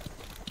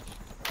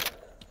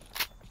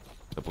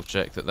 Double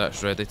check that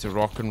that's ready to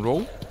rock and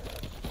roll.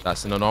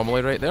 That's an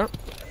anomaly right there.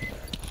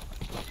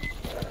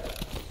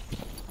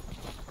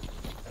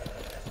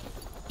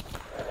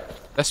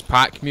 This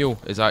pack mule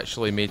has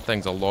actually made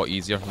things a lot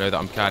easier now that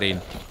I'm carrying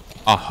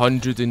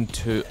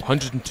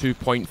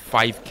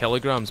 102.5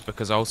 kilograms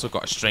because I also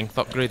got a strength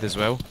upgrade as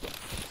well.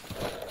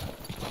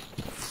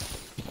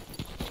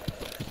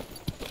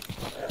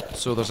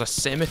 So there's a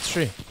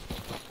cemetery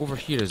over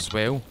here as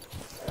well.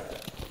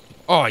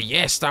 Oh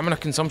yes, stamina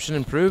consumption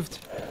improved.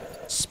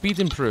 Speed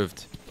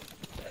improved.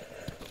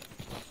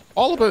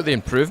 All about the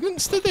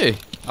improvements today.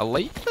 I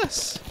like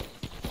this.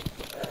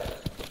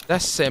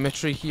 This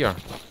cemetery here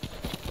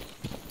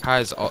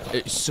has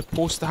it's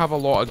supposed to have a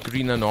lot of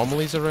green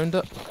anomalies around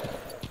it.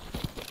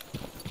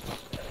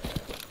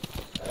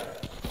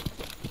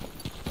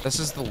 This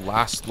is the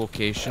last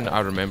location I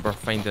remember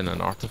finding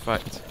an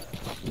artifact.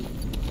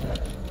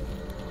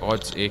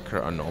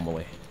 S.T.A.L.K.E.R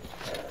anomaly.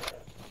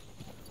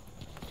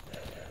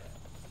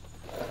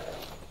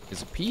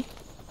 Is it P?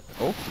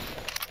 Oh.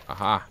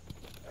 Aha.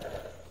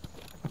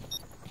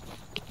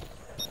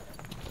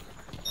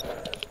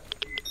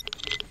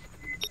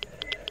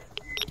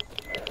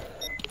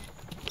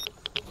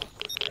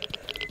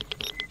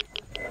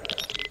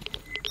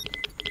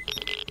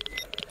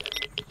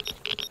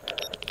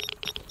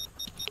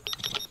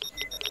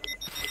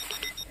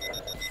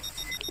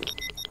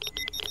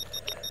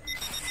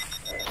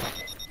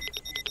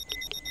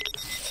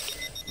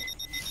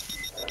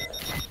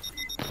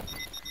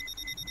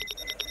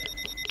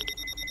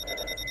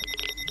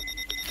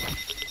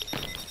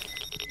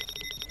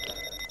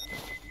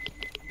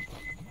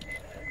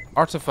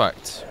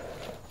 Artifact.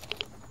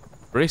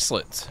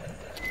 Bracelet.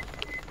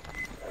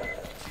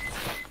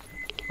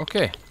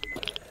 Okay.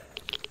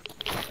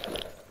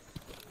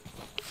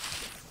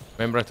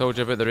 Remember I told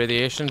you about the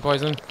radiation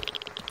poison?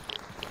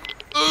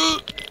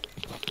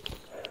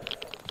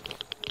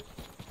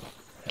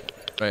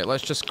 Right,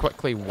 let's just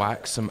quickly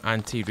whack some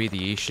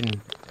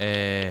anti-radiation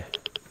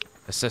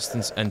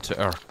assistance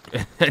into our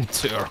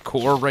into our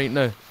core right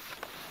now.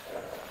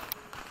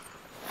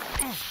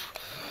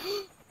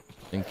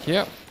 Thank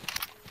you.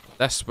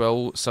 This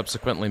will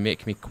subsequently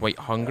make me quite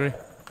hungry.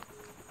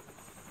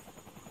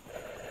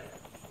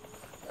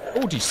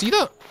 Oh, do you see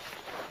that?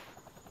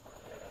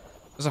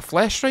 There's a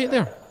flesh right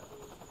there.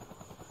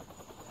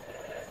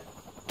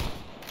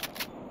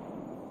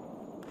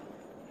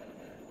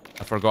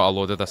 I forgot I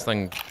loaded this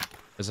thing.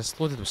 Is this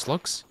loaded with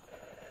slugs?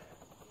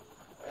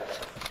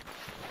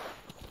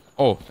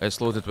 Oh,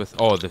 it's loaded with...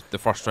 Oh, the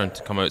first round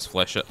to come out is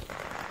flesh it.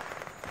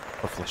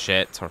 Or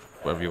flechette, or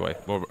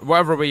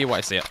whatever way you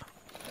want to say it.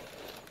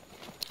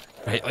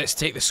 Right, let's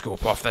take the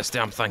scope off this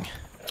damn thing.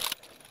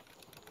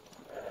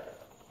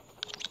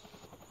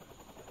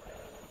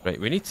 Right,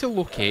 we need to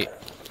locate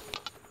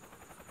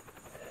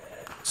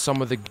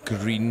some of the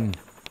green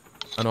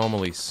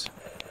anomalies.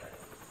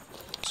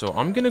 So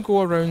I'm going to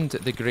go around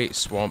the Great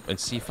Swamp and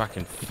see if I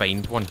can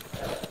find one.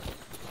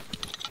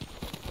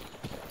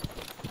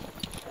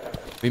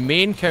 We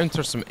may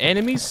encounter some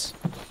enemies.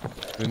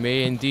 We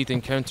may indeed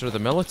encounter the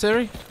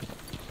military.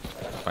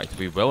 In fact,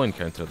 we will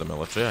encounter the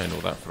military. I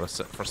know that for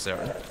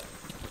certain.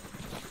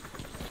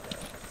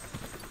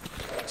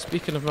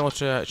 Speaking of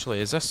military, actually,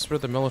 is this where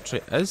the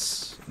military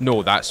is?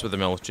 No, that's where the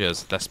military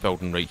is. This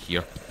building right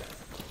here.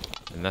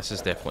 And this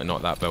is definitely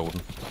not that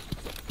building.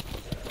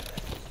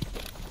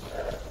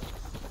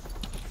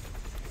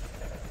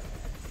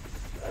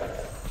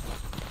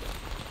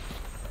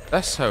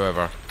 This,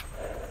 however,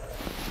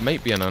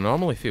 might be an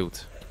anomaly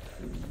field.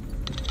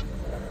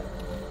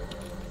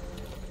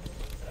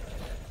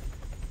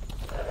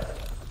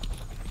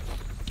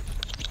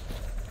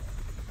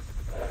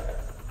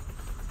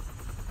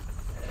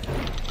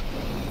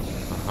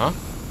 Uh-huh.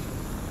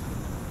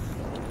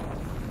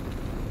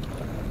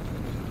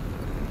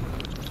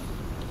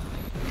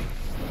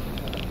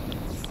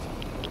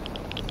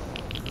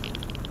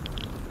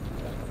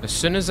 As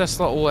soon as this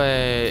little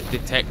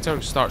detector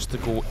starts to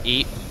go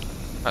 8,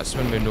 that's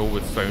when we know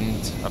we've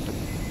found a...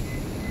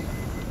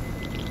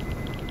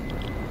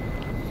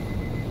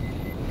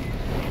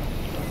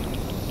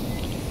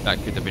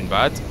 That could have been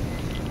bad.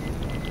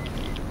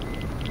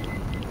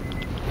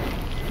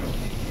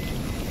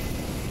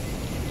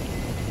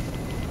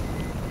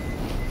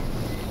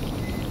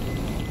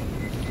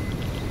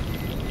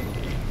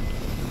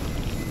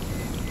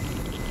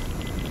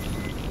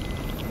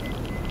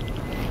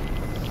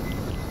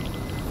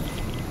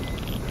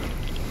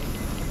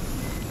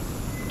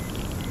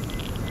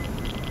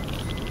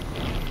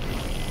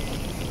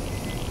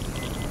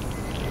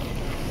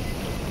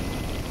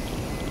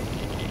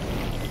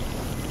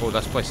 Oh,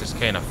 this place is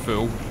kind of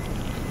full.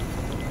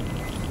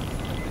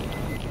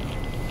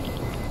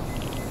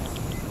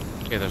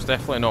 Okay, there's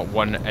definitely not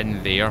one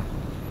in there.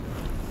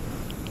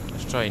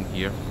 Let's try in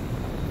here.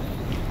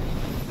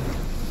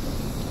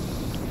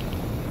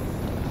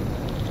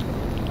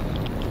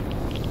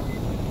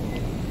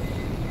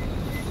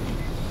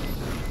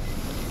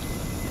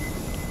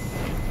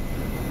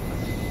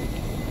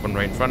 One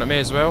right in front of me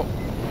as well.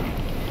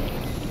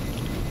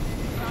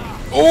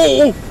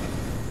 Oh!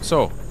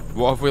 So,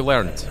 what have we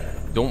learned?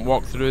 Don't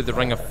walk through the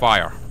ring of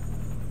fire.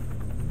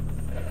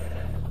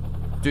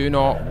 Do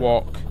not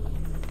walk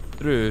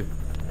through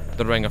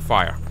the ring of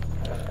fire.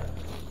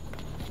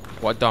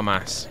 What a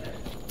dumbass.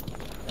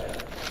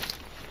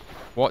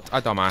 What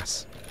a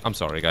dumbass. I'm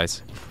sorry,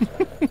 guys.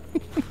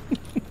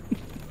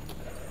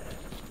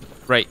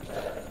 Right.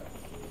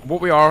 What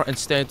we are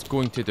instead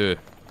going to do,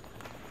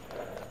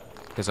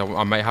 because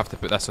I might have to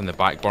put this on the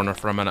back burner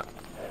for a minute,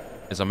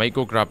 is I might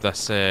go grab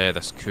this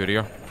this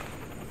courier.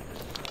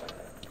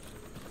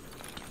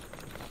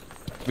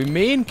 We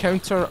may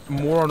encounter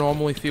more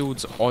anomaly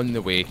fields on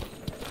the way.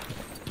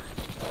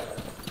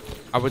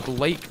 I would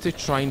like to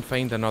try and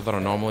find another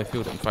anomaly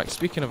field. In fact,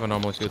 speaking of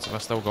anomaly fields, have I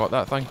still got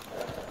that thing?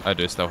 I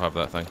do still have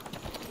that thing.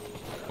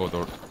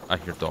 Oh, I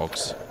hear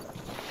dogs.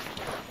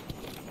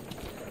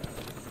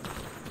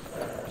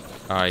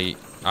 I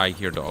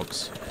hear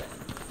dogs.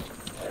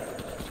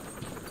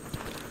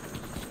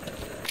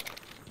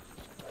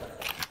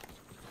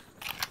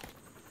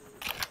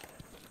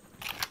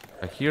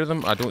 I hear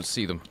them, I don't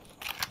see them.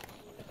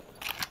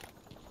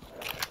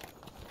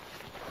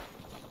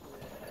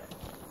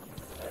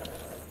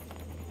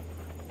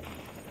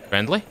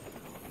 Friendly?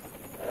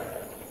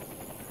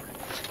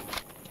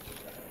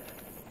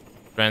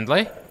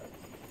 Friendly?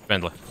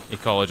 Friendly.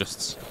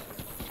 Ecologists.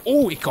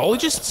 Oh,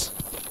 ecologists?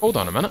 Hold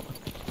on a minute.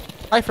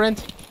 Hi, friend.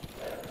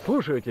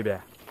 Слушаю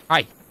тебя.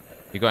 Hi.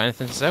 You got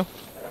anything to sell?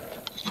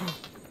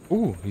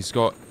 Ooh, he's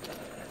got...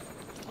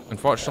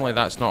 Unfortunately,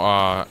 that's not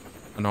a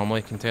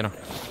anomaly container.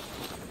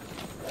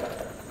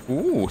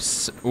 Ooh,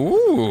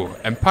 ooh,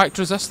 impact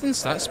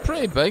resistance. That's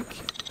pretty big.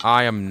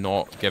 I am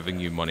not giving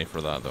you money for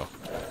that, though.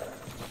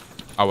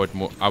 I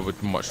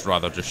would much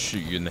rather just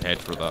shoot you in the head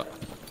for that.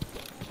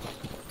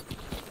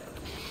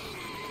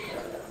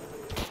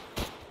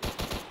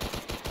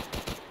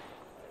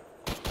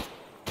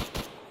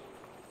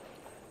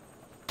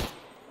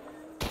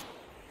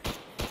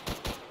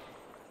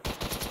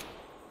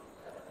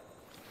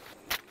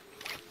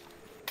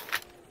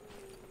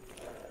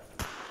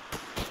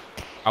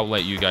 I'll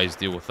let you guys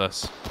deal with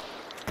this.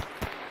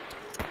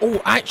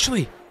 Oh,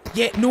 actually,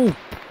 yeah, no.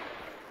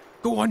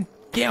 Go on,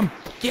 get him,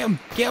 get him,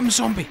 get him,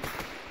 zombie.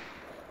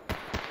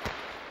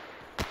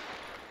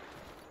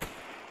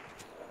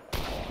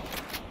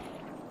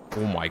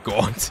 Oh my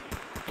god.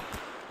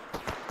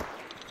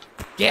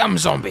 Get him,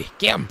 zombie,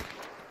 get him.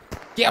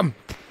 Get him,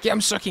 get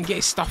him so I can get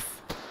his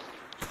stuff.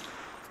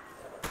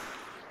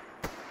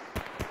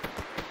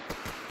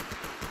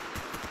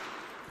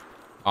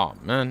 Oh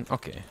man,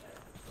 okay.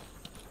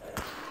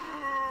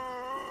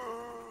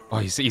 Oh,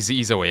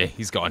 he's away.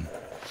 He's gone.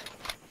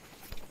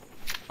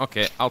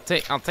 Okay, I'll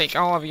take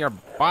all of your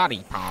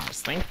body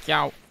parts. Thank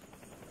you.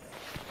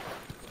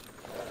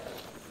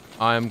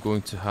 I am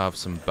going to have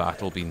some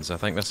battle beans. I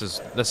think this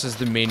is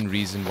the main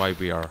reason why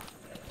we are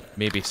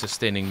maybe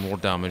sustaining more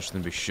damage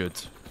than we should.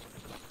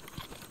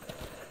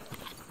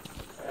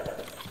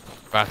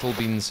 Battle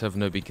beans have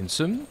now been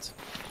consumed.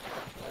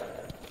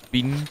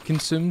 Been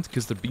consumed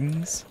because they're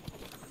beans.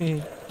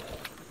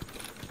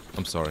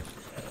 I'm sorry.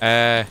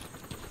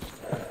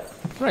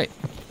 Right.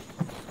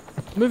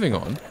 Moving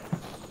on.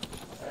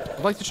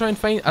 I'd like to try and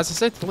find, as I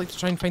said, I'd like to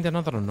try and find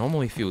another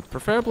anomaly field.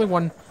 Preferably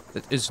one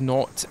that is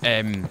not,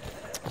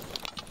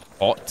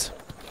 hot.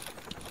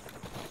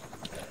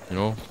 You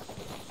know?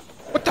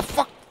 What the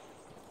fuck?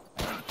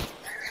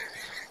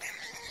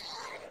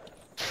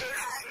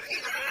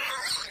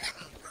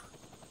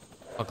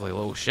 Ugly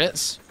little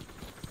shits.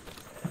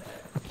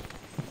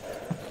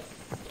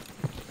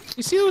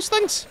 You see those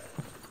things?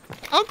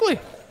 Ugly.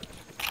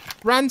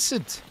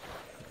 Rancid.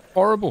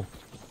 Horrible.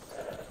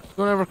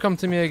 Don't ever come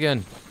to me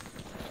again.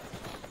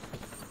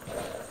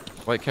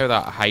 Like how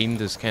that hind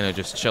is kind of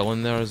just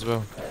chilling there as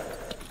well.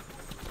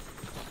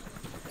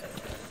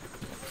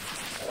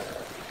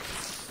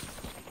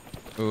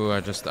 Oh, I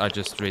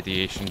just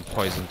radiation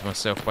poisoned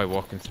myself by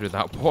walking through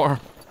that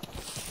water.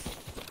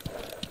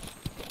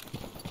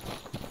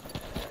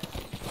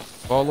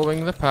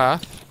 Following the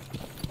path.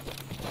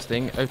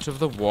 Staying out of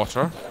the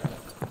water.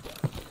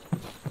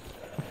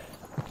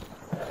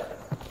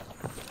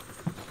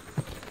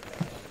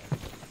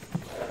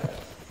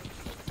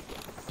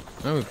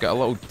 Oh, we've got a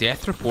little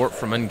death report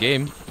from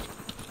in-game.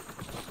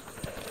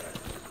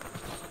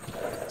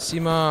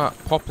 Sima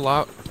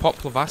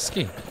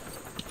Poplavatsky.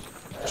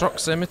 Truck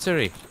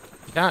Cemetery.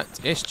 Cat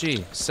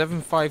SG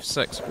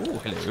 756. Oh,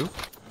 hello.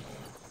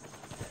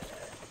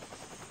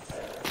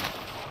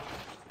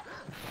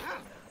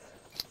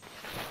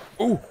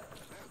 Oh!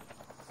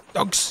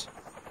 Dogs!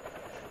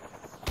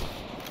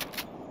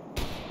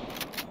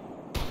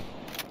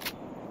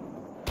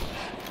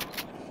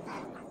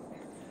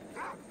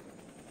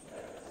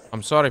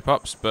 I'm sorry,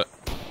 pups, but...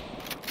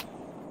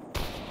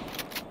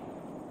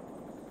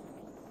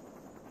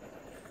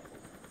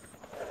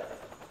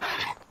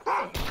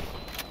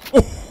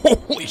 Oh,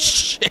 holy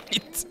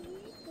shit!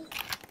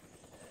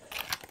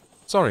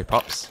 Sorry,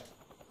 pups.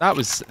 That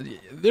was...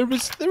 There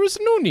was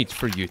no need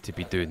for you to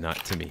be doing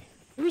that to me.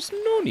 There was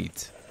no need.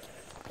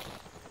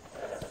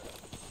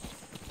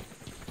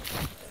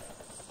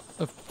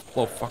 The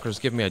little fuckers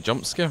give me a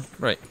jump scare.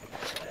 Right.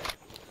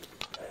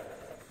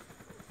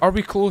 Are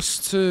we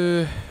close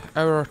to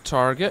our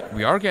target?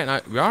 We are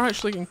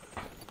actually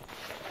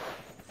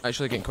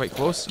getting quite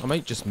close. I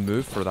might just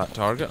move for that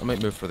target. I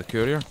might move for the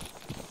courier.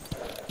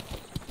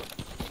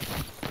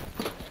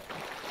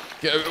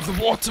 Get out of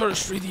the water,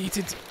 it's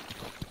radiated.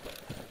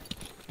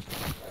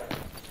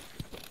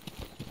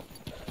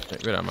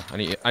 Right, where am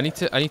I? I need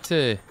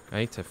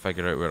to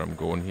figure out where I'm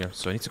going here.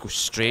 So I need to go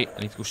straight. I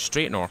need to go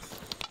straight north.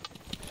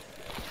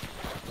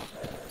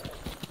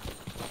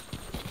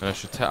 And I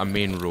should hit a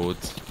main road.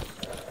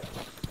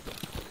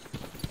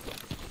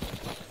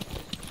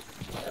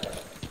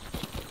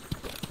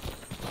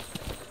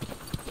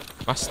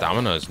 My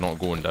stamina is not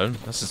going down.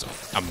 This is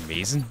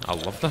amazing. I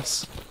love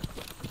this.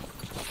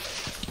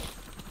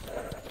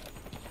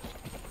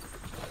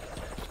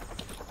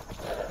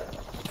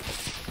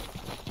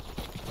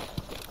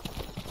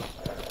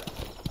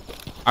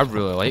 I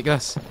really like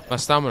this. My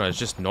stamina is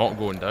just not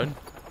going down.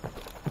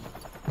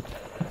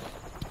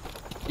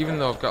 Even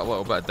though I've got a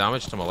little bit of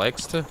damage to my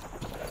legs too.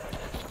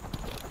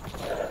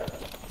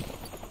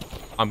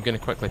 I'm going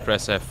to quickly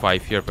press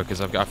F5 here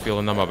because I've got a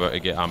feeling I'm about to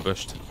get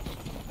ambushed.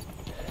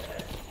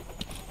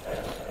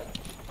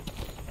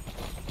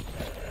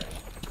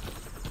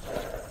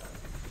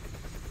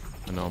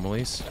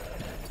 Anomalies.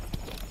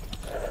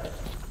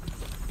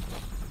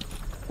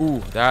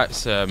 Ooh,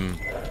 that's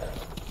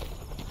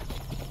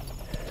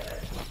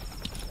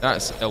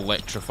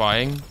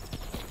electrifying.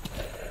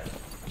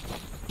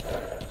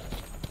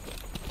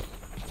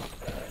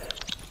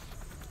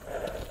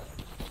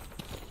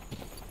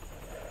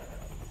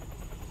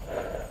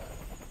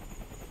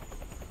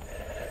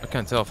 I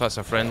can't tell if that's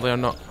a friendly or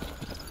not.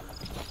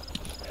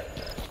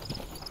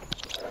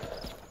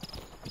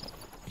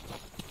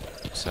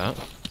 What's that?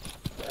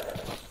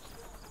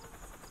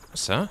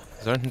 What's that?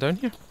 Is there anything down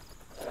here?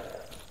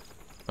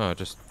 Oh,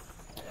 just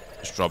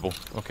rubble.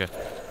 Okay.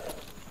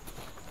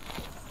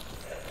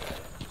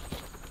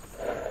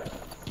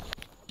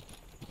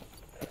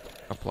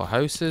 Couple of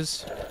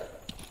houses.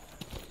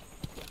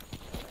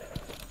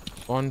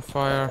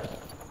 Bonfire.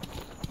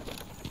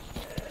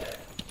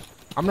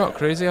 I'm not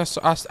crazy.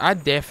 I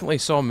definitely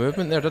saw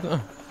movement there, didn't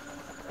I?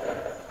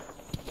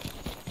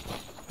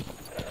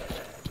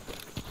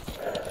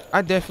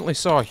 I definitely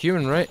saw a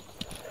human, right?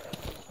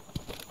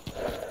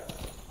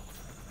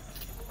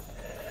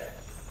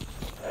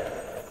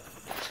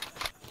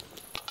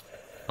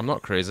 I'm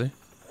not crazy.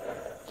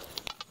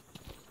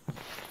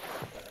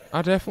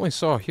 I definitely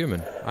saw a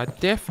human. I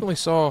definitely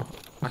saw...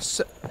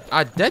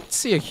 I did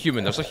see a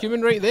human. There's a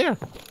human right there.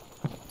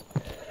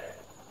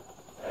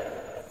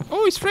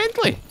 Oh, he's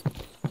friendly.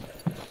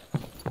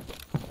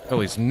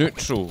 Well, he's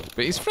neutral,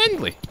 but he's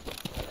friendly.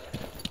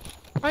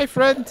 Hi,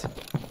 friend.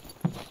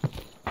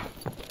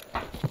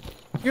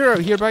 You're out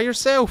here by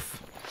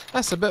yourself.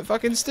 That's a bit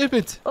fucking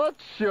stupid. От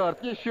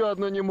черт, еще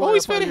одно Oh, немое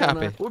he's very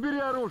полено. happy.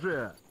 Убери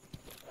оружие.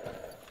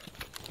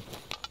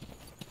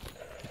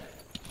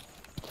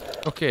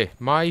 Okay,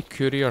 my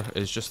courier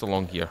is just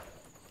along here.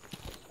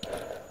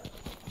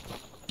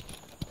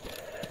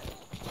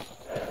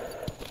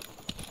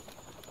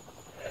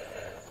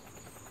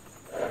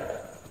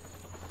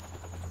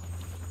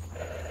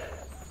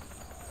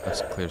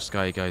 This clear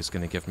sky guy's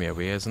gonna give me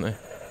away, isn't he?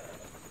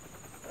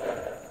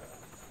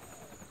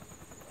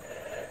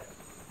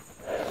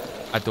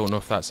 I don't know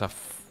if that's a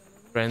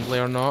friendly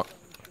or not.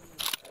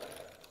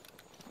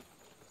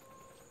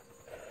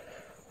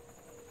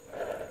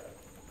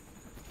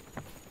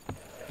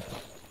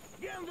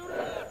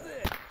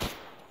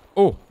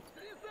 Oh!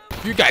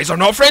 You guys are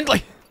not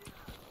friendly!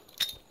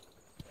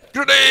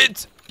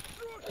 Grenade!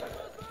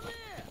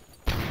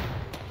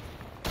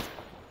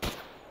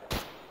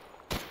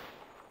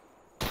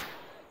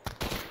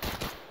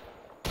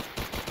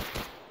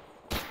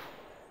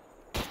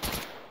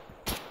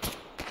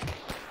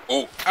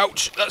 Oh,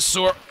 ouch, that's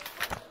sore.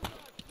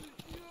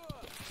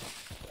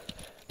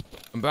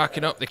 I'm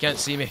backing up, they can't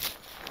see me.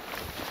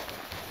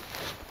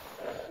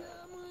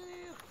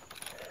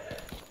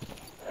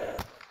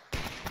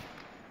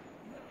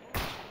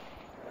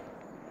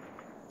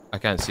 I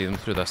can't see them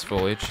through this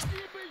foliage.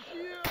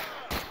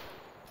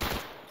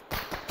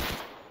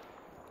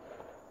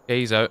 Okay,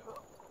 he's out.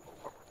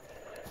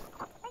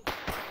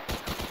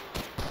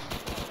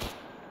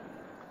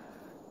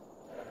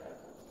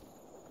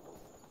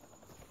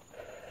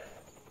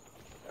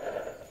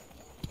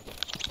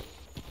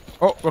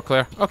 Oh, we're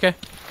clear. Okay.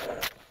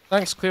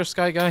 Thanks, clear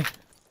sky guy.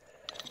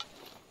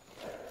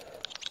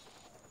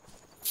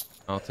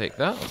 I'll take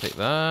that, I'll take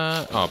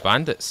that. Oh,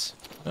 bandits.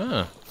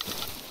 Ah.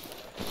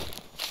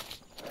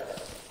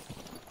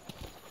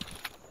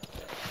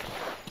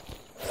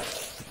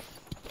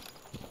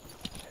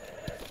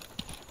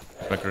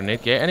 A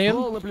grenade get any of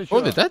them?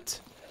 Oh, they did?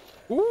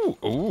 Ooh,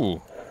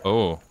 ooh,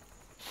 oh.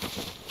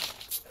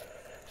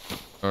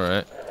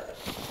 Alright.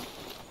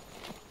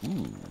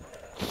 Ooh.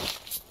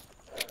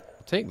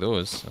 I'll take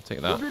those. I'll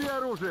take that.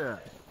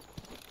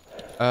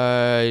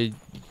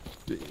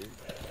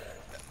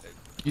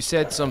 You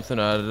said something.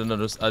 I didn't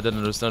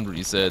understand what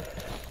you said.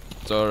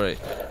 It's alright.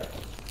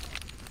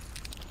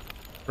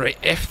 Right,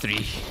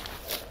 F3.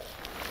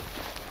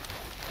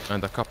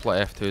 And a couple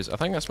of F2s. I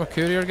think that's my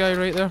courier guy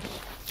right there.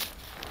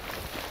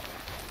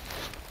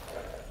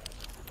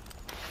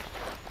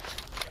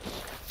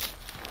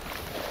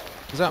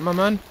 Is that my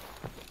man?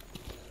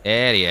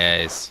 There he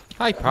is.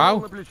 Hi,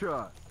 pal.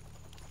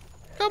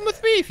 Come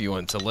with me if you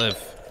want to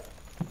live.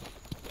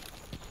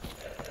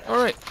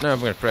 Alright, now I'm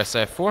going to press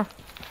F4.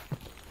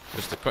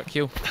 Just a quick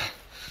heal.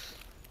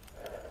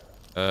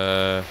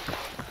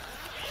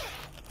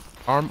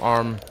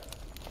 Arm.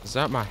 Is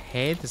that my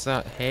head? Is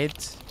that head?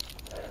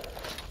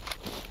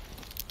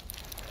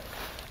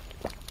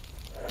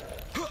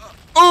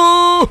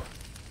 Oh!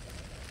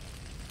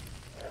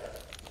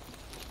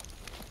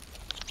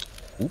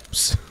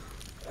 Oops.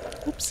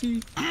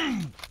 Oopsie.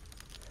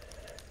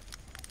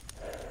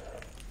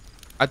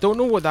 I don't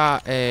know what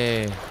that,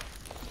 I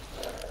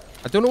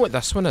don't know what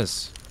this one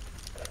is.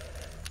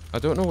 I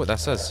don't know what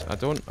this is. I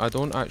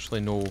don't actually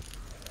know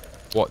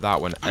what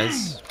that one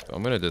is. But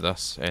I'm gonna do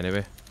this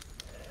anyway.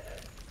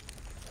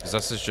 Because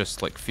this is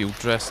just like field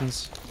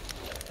dressings.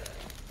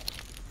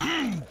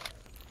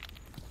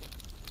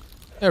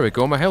 There we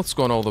go, my health's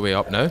gone all the way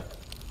up now.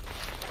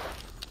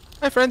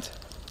 Hi friend.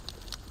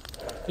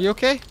 Are you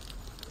okay?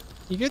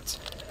 You good?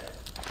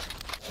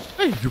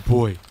 Hey, good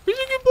boy. He's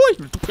a good boy.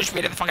 Don't push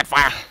me to the fucking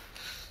fire.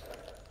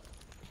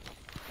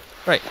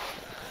 Right.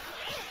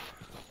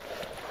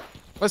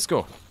 Let's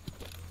go.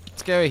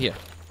 Let's get out of here.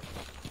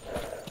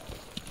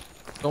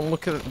 Don't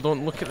look at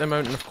the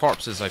mountain of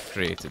corpses I've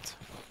created.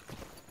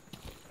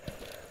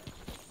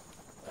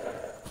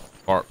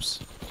 Corpse.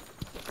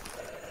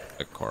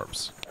 Big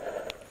corpse.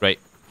 Right.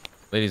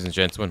 Ladies and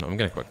gentlemen, I'm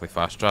going to quickly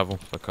fast travel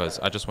because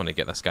I just want to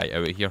get this guy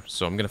out of here.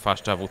 So I'm going to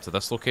fast travel to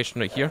this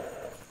location right here.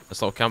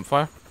 This little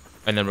campfire.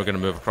 And then we're going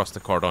to move across the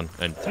cordon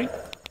in 3,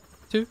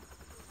 2,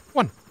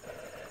 1.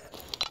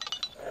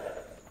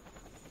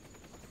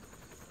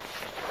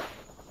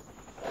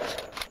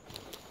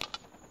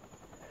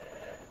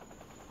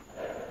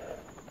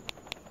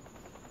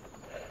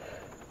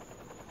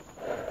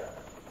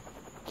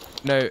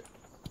 Now,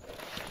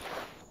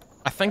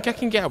 think I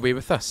can get away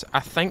with this. I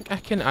think I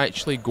can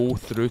actually go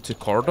through to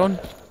Cordon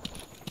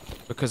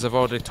because I've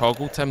already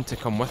toggled him to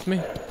come with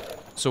me.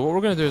 So what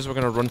we're going to do is we're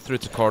going to run through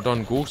to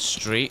Cordon, go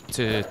straight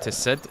to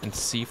Sid and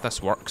see if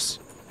this works.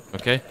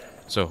 Okay?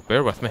 So,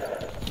 bear with me.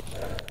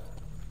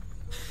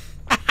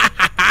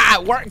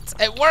 It worked!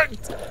 It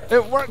worked!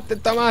 It worked! The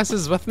dumbass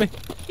is with me.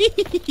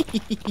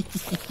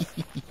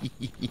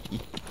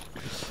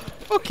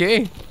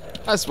 Okay.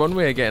 That's one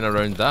way of getting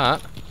around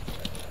that.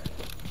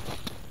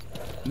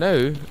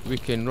 Now, we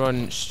can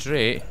run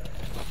straight.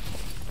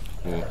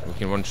 Oh, we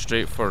can run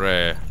straight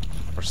for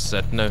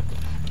Sid now.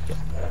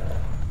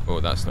 Oh,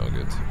 that's not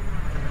good.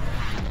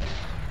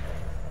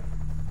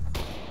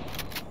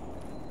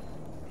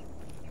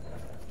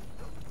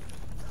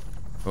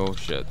 Oh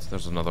shit,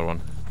 there's another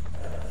one.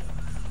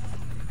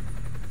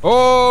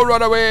 Oh,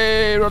 run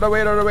away! Run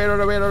away, run away, run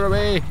away, run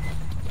away!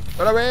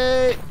 Run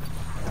away!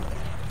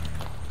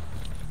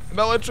 The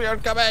military are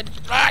coming!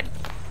 Run!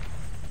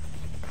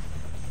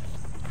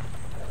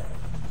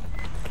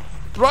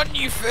 Run,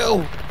 you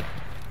fool!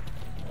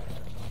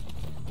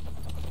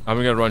 I'm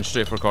gonna run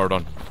straight for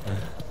Cordon.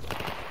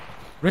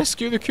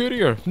 Rescue the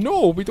courier!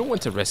 No, we don't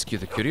want to rescue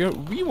the courier.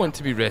 We want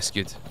to be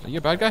rescued. Are you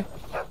a bad guy?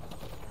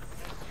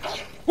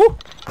 Woo!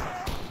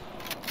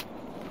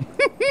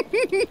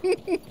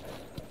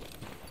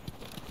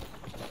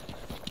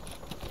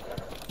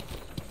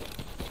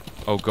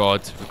 Oh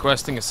god,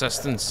 requesting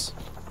assistance.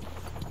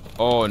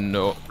 Oh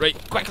no. Right,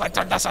 Quickly,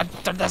 turn this on,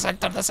 turn this on,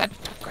 turn this on.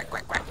 Quick,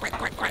 quick, quick, quick,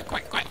 quick, quick,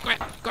 quick, quick, quick,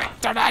 quick,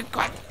 turn on,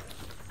 quick.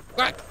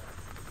 Quick.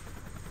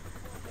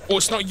 oh,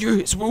 it's not you,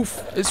 it's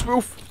Wolf. It's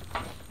Wolf.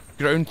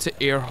 Ground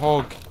to air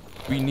hog.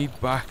 We need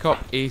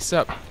backup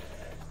ASAP.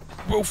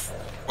 Wolf,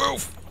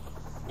 Wolf,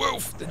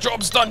 Wolf. The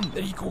job's done.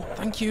 There you go.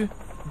 Thank you.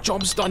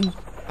 Job's done.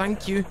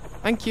 Thank you.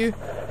 Thank you.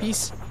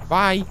 Peace.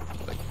 Bye.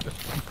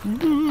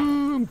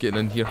 I'm getting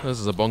in here. This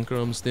is a bunker.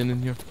 I'm staying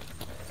in here.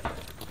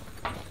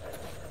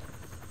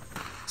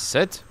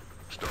 Sid?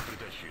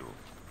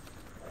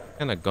 What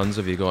kind of guns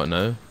have you got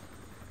now?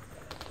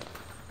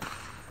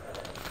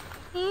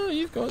 Oh,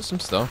 you've got some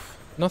stuff.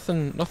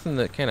 Nothing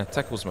that kind of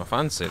tickles my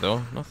fancy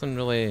though. Nothing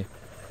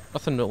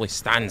really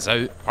stands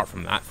out apart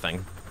from that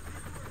thing.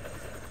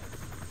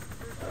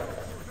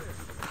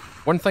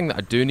 One thing that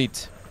I do need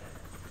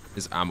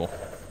is ammo.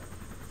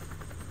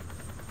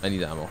 I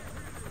need ammo.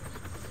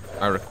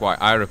 I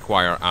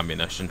require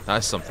ammunition.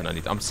 That's something I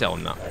need. I'm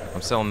selling that.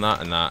 I'm selling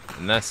that and that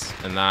and this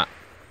and that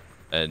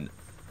and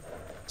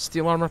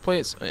steel armor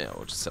plates. Oh, yeah,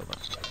 I'll just sell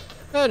that.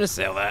 I'll just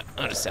sell that.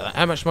 I'll just sell that.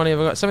 How much money have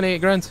I got? 78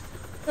 grand.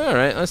 All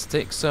right, let's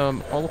take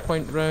some hollow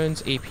point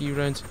rounds, AP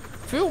rounds,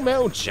 full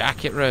metal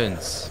jacket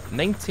rounds.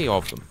 90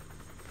 of them.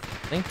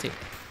 90.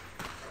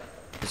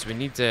 Because we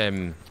need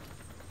that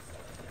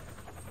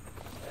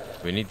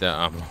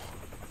ammo.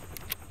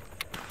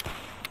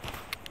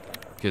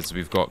 Because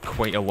we've got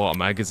quite a lot of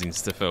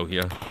magazines to fill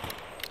here.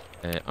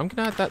 I'm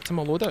gonna add that to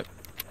my loadout.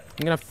 I'm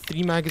gonna have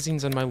 3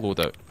 magazines in my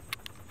loadout.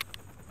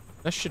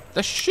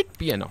 This should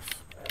be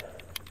enough.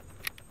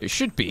 It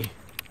should be.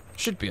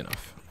 Should be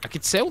enough. I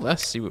could sell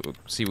this. See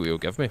what he'll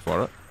give me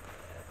for it.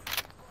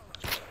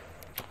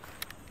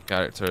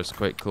 Character is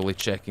quite coolly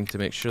checking to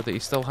make sure that he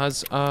still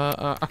has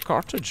a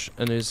cartridge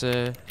in his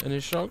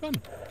shotgun.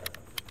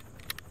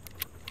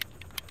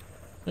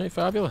 Right,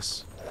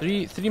 fabulous.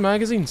 Three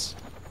magazines.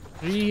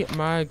 3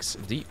 mags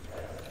deep.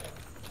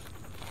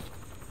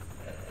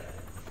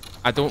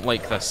 I don't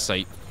like this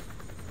site.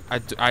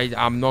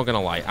 I'm not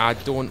gonna lie. I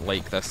don't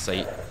like this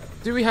site.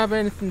 Do we have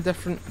anything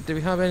different? Do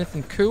we have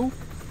anything cool?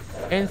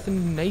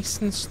 Anything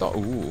nice and stuff?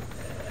 Ooh.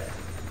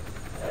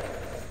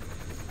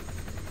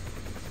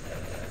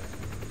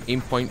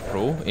 Aimpoint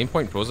Pro.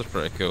 Aimpoint Pros are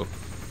pretty cool.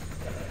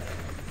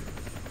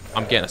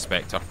 I'm getting a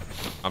Spectre.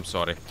 I'm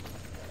sorry.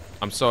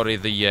 I'm sorry.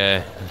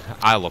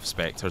 I love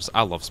Spectres.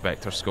 I love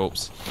Spectre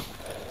scopes.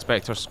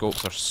 Spectre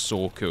scopes are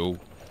so cool.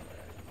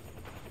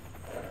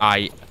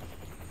 I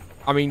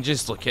mean,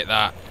 just look at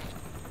that.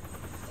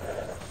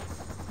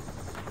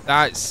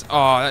 That's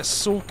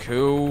so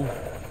cool.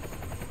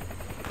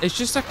 It's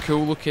just a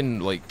cool looking,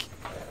 like,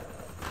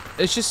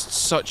 it's just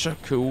such a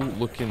cool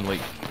looking,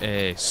 like,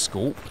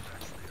 scope.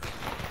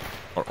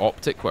 Or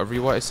optic, whatever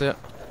you want to say it.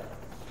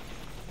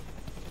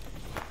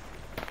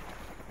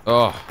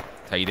 Oh,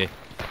 tidy.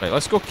 Right,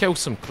 let's go kill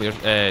some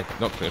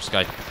not clear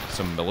sky,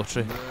 some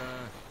military.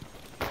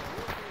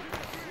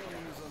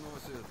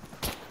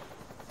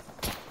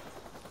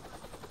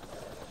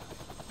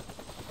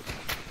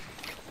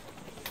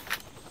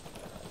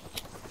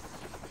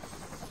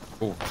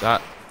 Oh,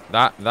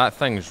 that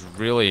thing's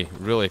really,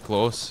 really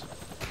close.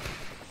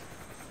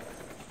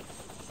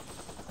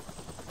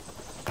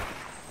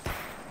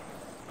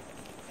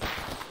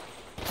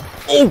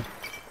 Oh!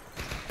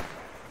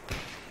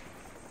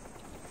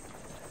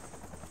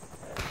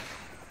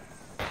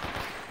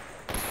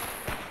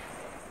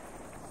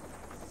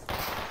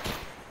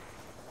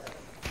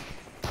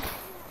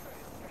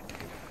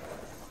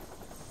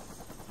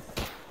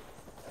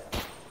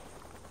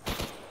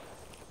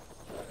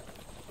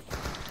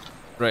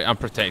 Right, I'm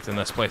protecting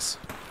this place.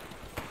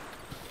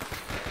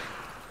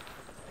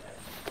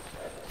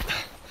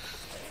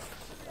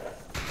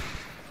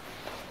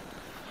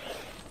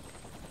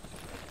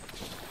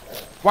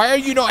 Why are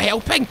you not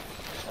helping?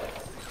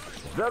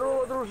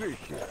 Здорово,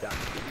 дружище. Так,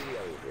 иди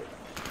я уже.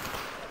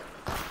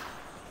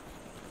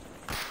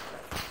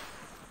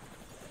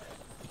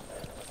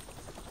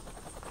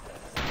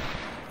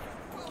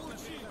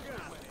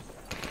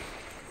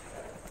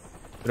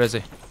 Where is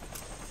he?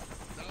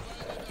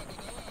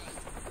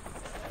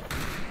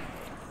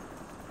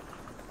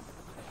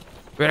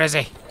 Where is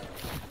he?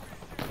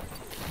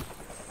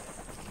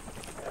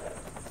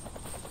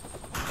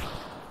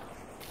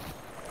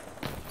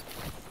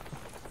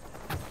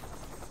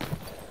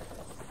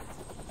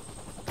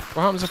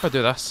 What happens if I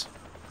do this?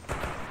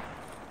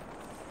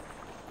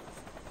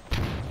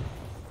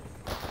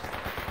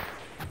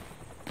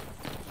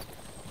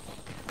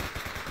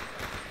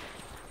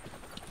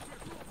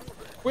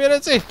 Where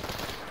is he?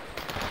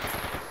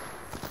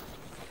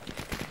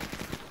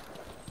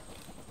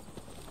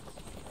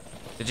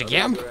 Did you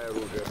get him? Забирай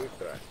оружие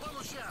быстро.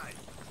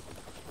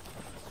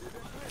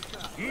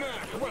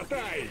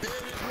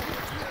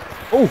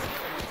 Oh!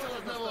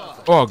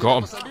 Oh, I got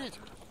him.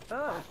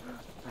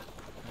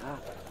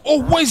 Oh,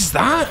 what is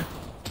that?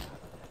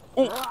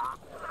 Oh!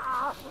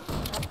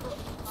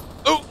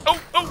 Oh, oh,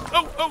 oh,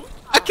 oh, oh!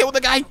 I killed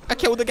the guy! I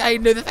killed the guy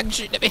and now the thing's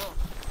shooting at me!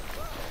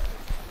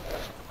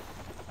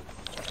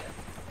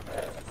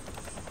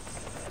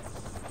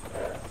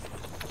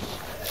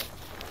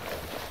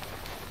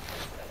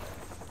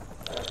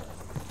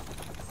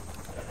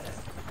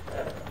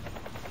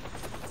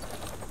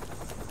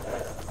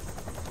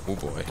 Oh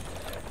boy.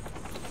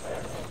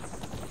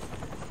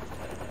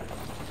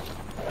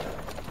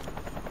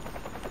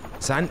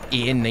 Is that an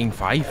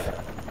AN95?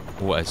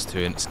 Oh, it is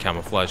too, and it's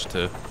camouflage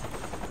too.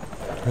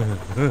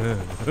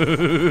 Is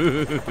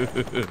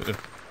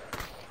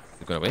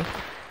it going away?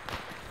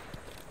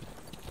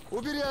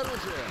 Убери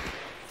оружие.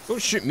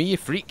 Don't shoot me, you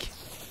freak.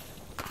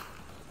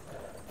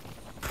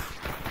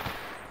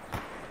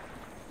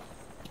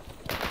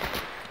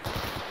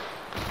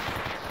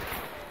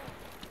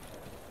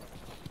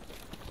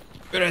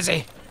 Where is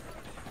he?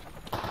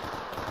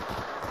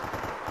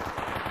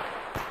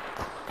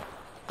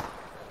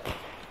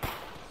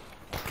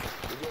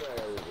 Убирай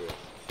оружие.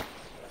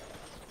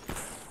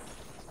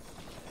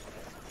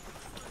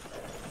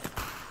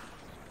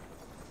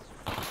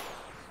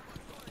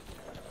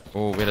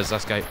 Oh, where is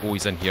this guy? Oh,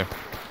 he's in here.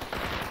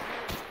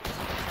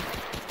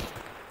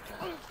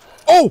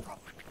 Oh!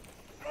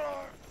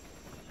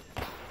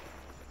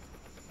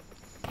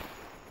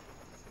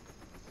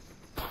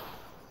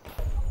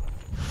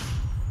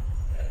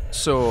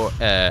 So,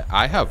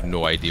 I have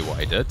no idea what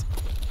I did.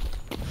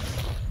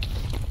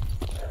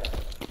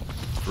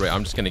 Right,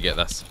 I'm just gonna get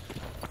this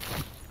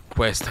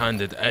quest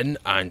handed in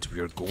and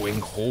we're going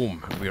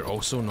home. We're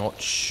also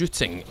not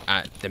shooting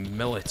at the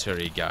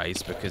military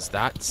guys because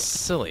that's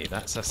silly.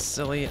 That's a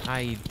silly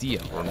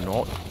idea. We're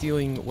not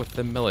dealing with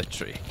the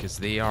military because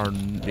they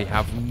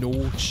have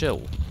no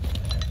chill.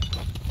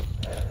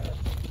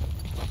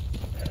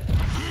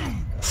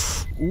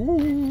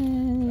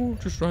 Ooh,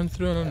 just ran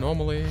through an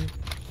anomaly.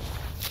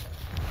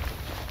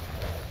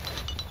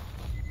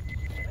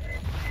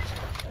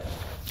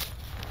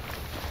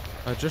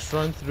 I just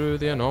ran through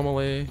the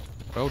anomaly.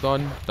 Well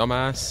done,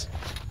 dumbass.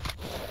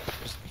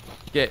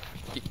 Just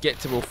get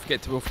to Wolf,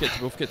 get to Wolf, get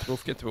to Wolf, get to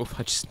Wolf, get to Wolf.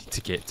 I just need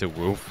to get to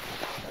Wolf.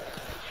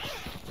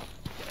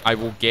 I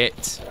will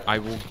get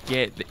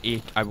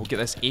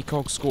this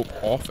ACOG scope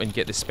off and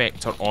get the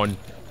Spectre on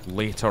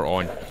later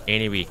on.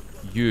 Anyway,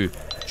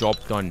 job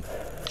done.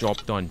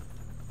 Job done.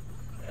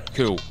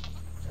 Cool.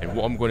 And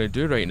what I'm going to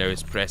do right now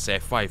is press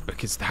F5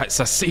 because that's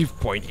a save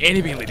point.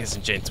 Anyway, ladies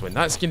and gentlemen,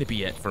 that's going to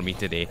be it for me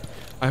today.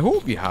 I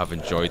hope you have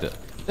enjoyed it.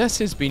 This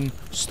has been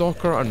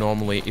S.T.A.L.K.E.R.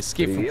 Anomaly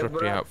Escape from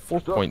Pripyat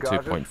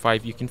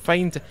 4.2.5. You can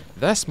find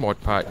this mod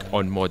pack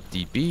on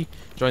ModDB.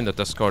 Join the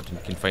Discord and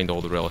you can find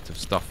all the relative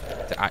stuff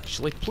to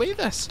actually play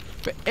this.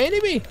 But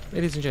anyway,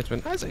 ladies and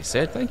gentlemen, as I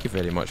said, thank you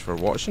very much for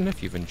watching.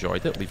 If you've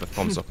enjoyed it, leave a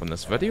thumbs up on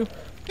this video.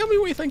 Tell me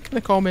what you think in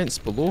the comments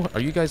below.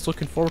 Are you guys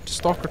looking forward to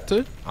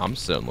S.T.A.L.K.E.R. 2? I'm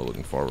certainly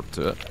looking forward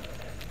to it.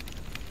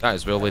 That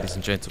as well, ladies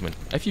and gentlemen,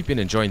 if you've been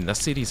enjoying this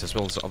series as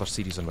well as the other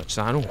series on my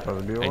channel,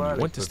 and you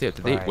want to stay up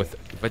to date with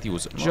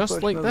videos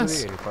just like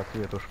this,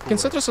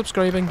 consider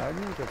subscribing,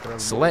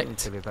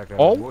 select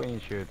all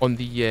on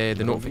the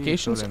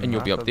notifications, and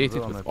you'll be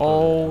updated with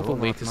all the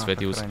latest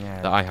videos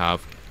that I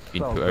have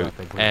been put out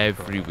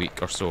every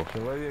week or so.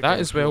 That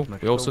as well,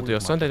 we also do a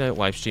Sunday night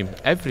live stream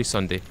every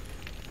Sunday,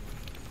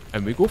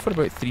 and we go for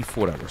about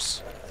 3-4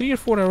 hours. 3 or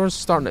 4 hours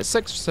starting at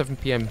 6 or 7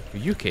 PM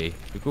UK.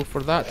 We go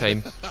for that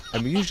time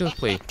and we usually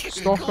play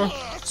S.T.A.L.K.E.R,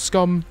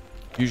 Scum,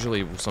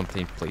 usually we'll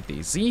sometimes play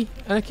DayZ,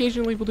 and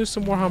occasionally we'll do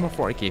some Warhammer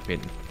 40k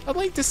painting. I'd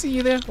like to see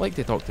you there, I'd like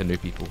to talk to new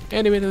people.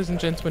 Anyway, ladies and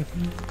gentlemen,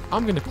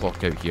 I'm going to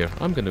clock out here,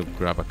 I'm going to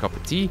grab a cup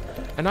of tea,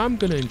 and I'm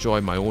going to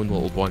enjoy my own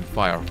little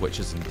bonfire, which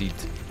is indeed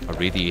a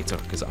radiator,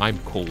 because I'm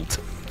cold.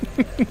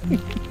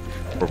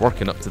 We're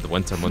working up to the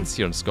winter months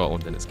here in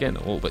Scotland and it's getting a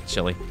little bit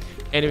chilly.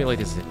 Anyway,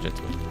 ladies and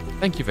gentlemen,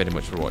 thank you very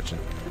much for watching.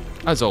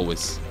 As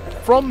always,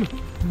 from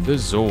the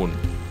zone,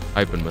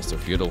 I've been Mr.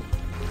 Feudal.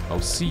 I'll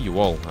see you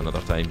all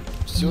another time.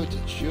 Все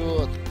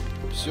течет.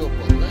 Все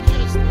под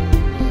начальством,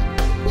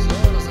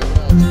 все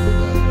разобраться.